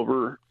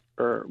Passover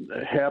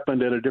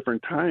happened at a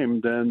different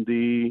time than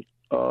the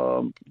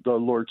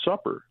Lord's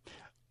Supper.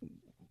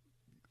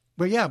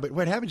 Well, yeah, but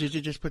what happens is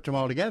it just puts them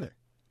all together.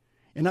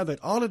 In other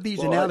words, all of these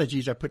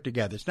analogies are put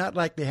together. It's not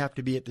like they have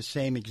to be at the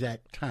same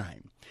exact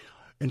time.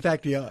 In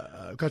fact,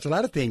 because a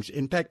lot of things,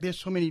 in fact, there's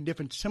so many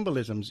different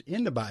symbolisms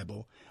in the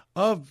Bible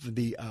of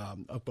the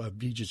of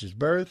Jesus'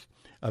 birth,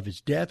 of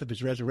his death, of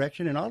his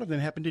resurrection, and all of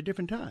them happened at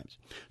different times.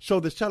 So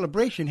the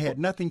celebration had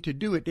nothing to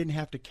do, it didn't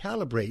have to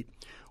calibrate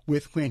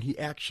with when he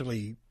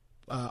actually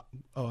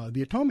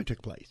the atonement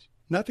took place.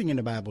 Nothing in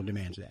the Bible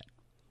demands that.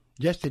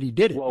 Just that he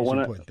did it is an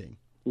important thing.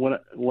 When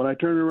I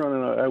turned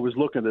around and I was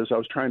looking at this, I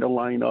was trying to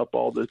line up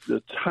all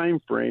the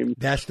time frame.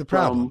 That's the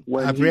problem.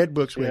 I've read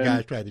books where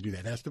guys try to do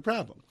that. That's the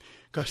problem.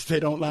 Because they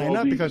don't line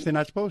up because they're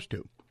not supposed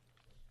to.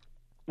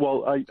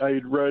 Well,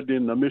 I read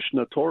in the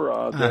Mishnah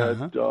Torah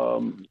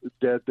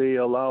that they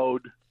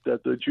allowed,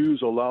 that the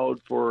Jews allowed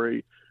for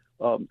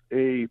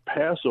a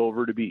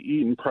Passover to be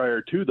eaten prior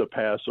to the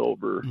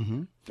Passover,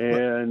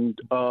 and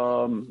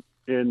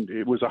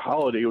it was a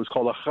holiday. It was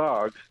called a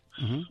Chag.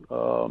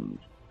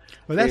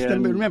 Well,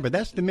 remember,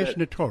 that's the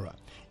Mishnah Torah.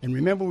 And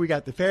remember, we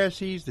got the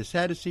Pharisees, the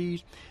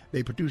Sadducees.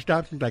 They produced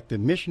doctrines like the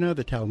Mishnah,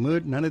 the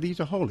Talmud. None of these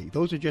are holy.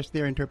 Those are just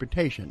their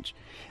interpretations.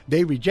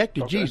 They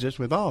rejected Jesus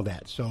with all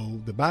that. So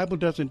the Bible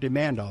doesn't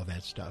demand all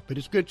that stuff. But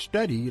it's good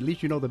study. At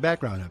least you know the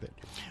background of it.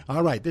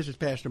 All right, this is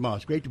Pastor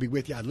Moss. Great to be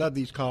with you. I love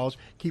these calls.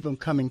 Keep them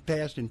coming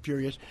fast and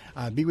furious.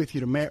 I'll be with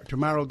you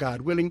tomorrow,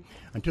 God willing.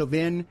 Until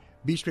then,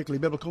 be strictly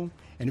biblical.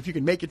 And if you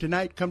can make it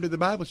tonight, come to the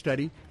Bible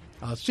study.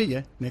 I'll see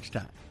you next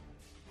time.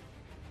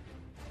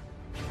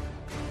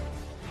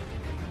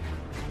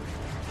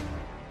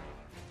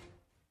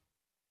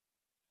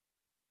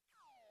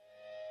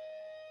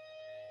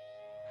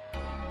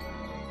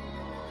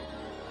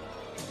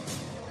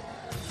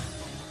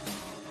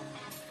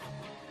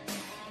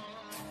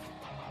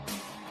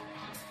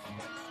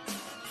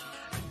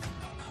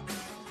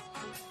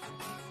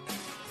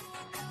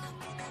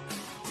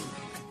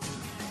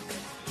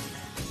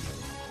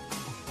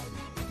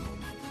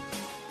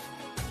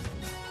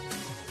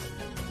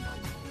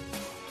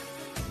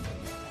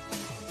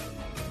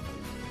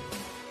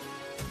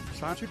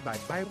 Sponsored by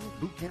Bible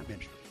Boot Camp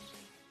Ministries.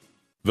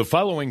 The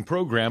following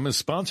program is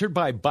sponsored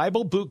by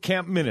Bible Boot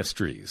Camp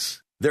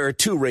Ministries. There are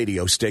 2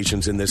 radio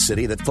stations in this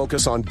city that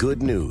focus on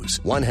good news.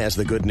 One has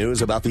the good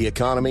news about the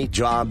economy,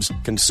 jobs,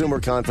 consumer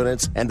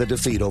confidence, and the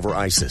defeat over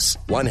ISIS.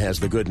 One has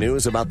the good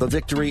news about the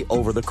victory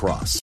over the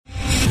cross.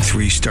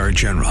 3-star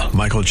General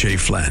Michael J.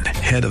 Flynn,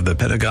 head of the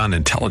Pentagon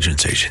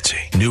Intelligence Agency,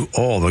 knew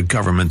all the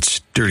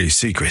government's dirty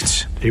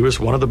secrets. He was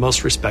one of the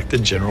most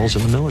respected generals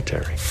in the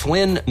military.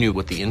 Flynn knew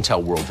what the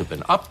intel world had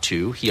been up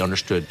to. He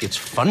understood its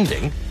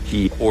funding.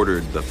 He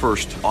ordered the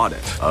first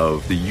audit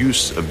of the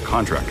use of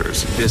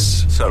contractors.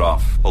 This set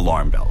off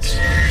alarm bells.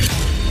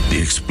 The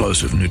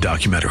explosive new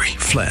documentary,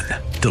 Flynn,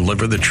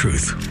 Deliver the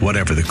truth,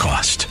 whatever the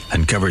cost.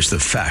 Uncovers the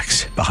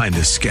facts behind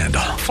this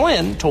scandal.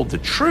 Flynn told the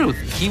truth.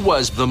 He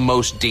was the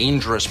most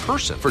dangerous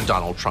person for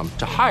Donald Trump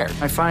to hire.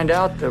 I find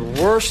out the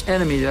worst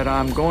enemy that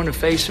I'm going to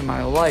face in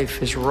my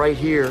life is right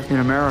here in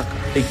America.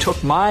 They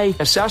took my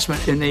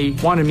assessment and they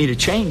wanted me to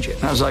change it.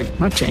 And I was like, I'm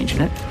not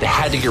changing it. They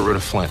had to get rid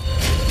of Flynn.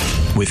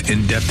 With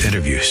in-depth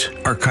interviews,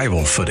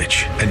 archival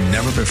footage, and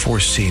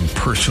never-before-seen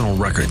personal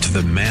records of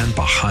the man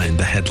behind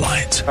the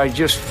headlines. I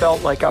just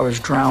felt like I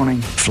was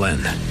drowning. Flynn,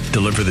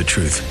 deliver the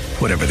truth,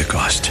 whatever the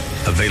cost.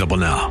 Available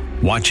now.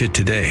 Watch it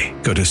today.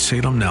 Go to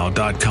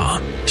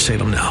salemnow.com.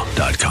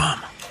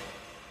 salemnow.com.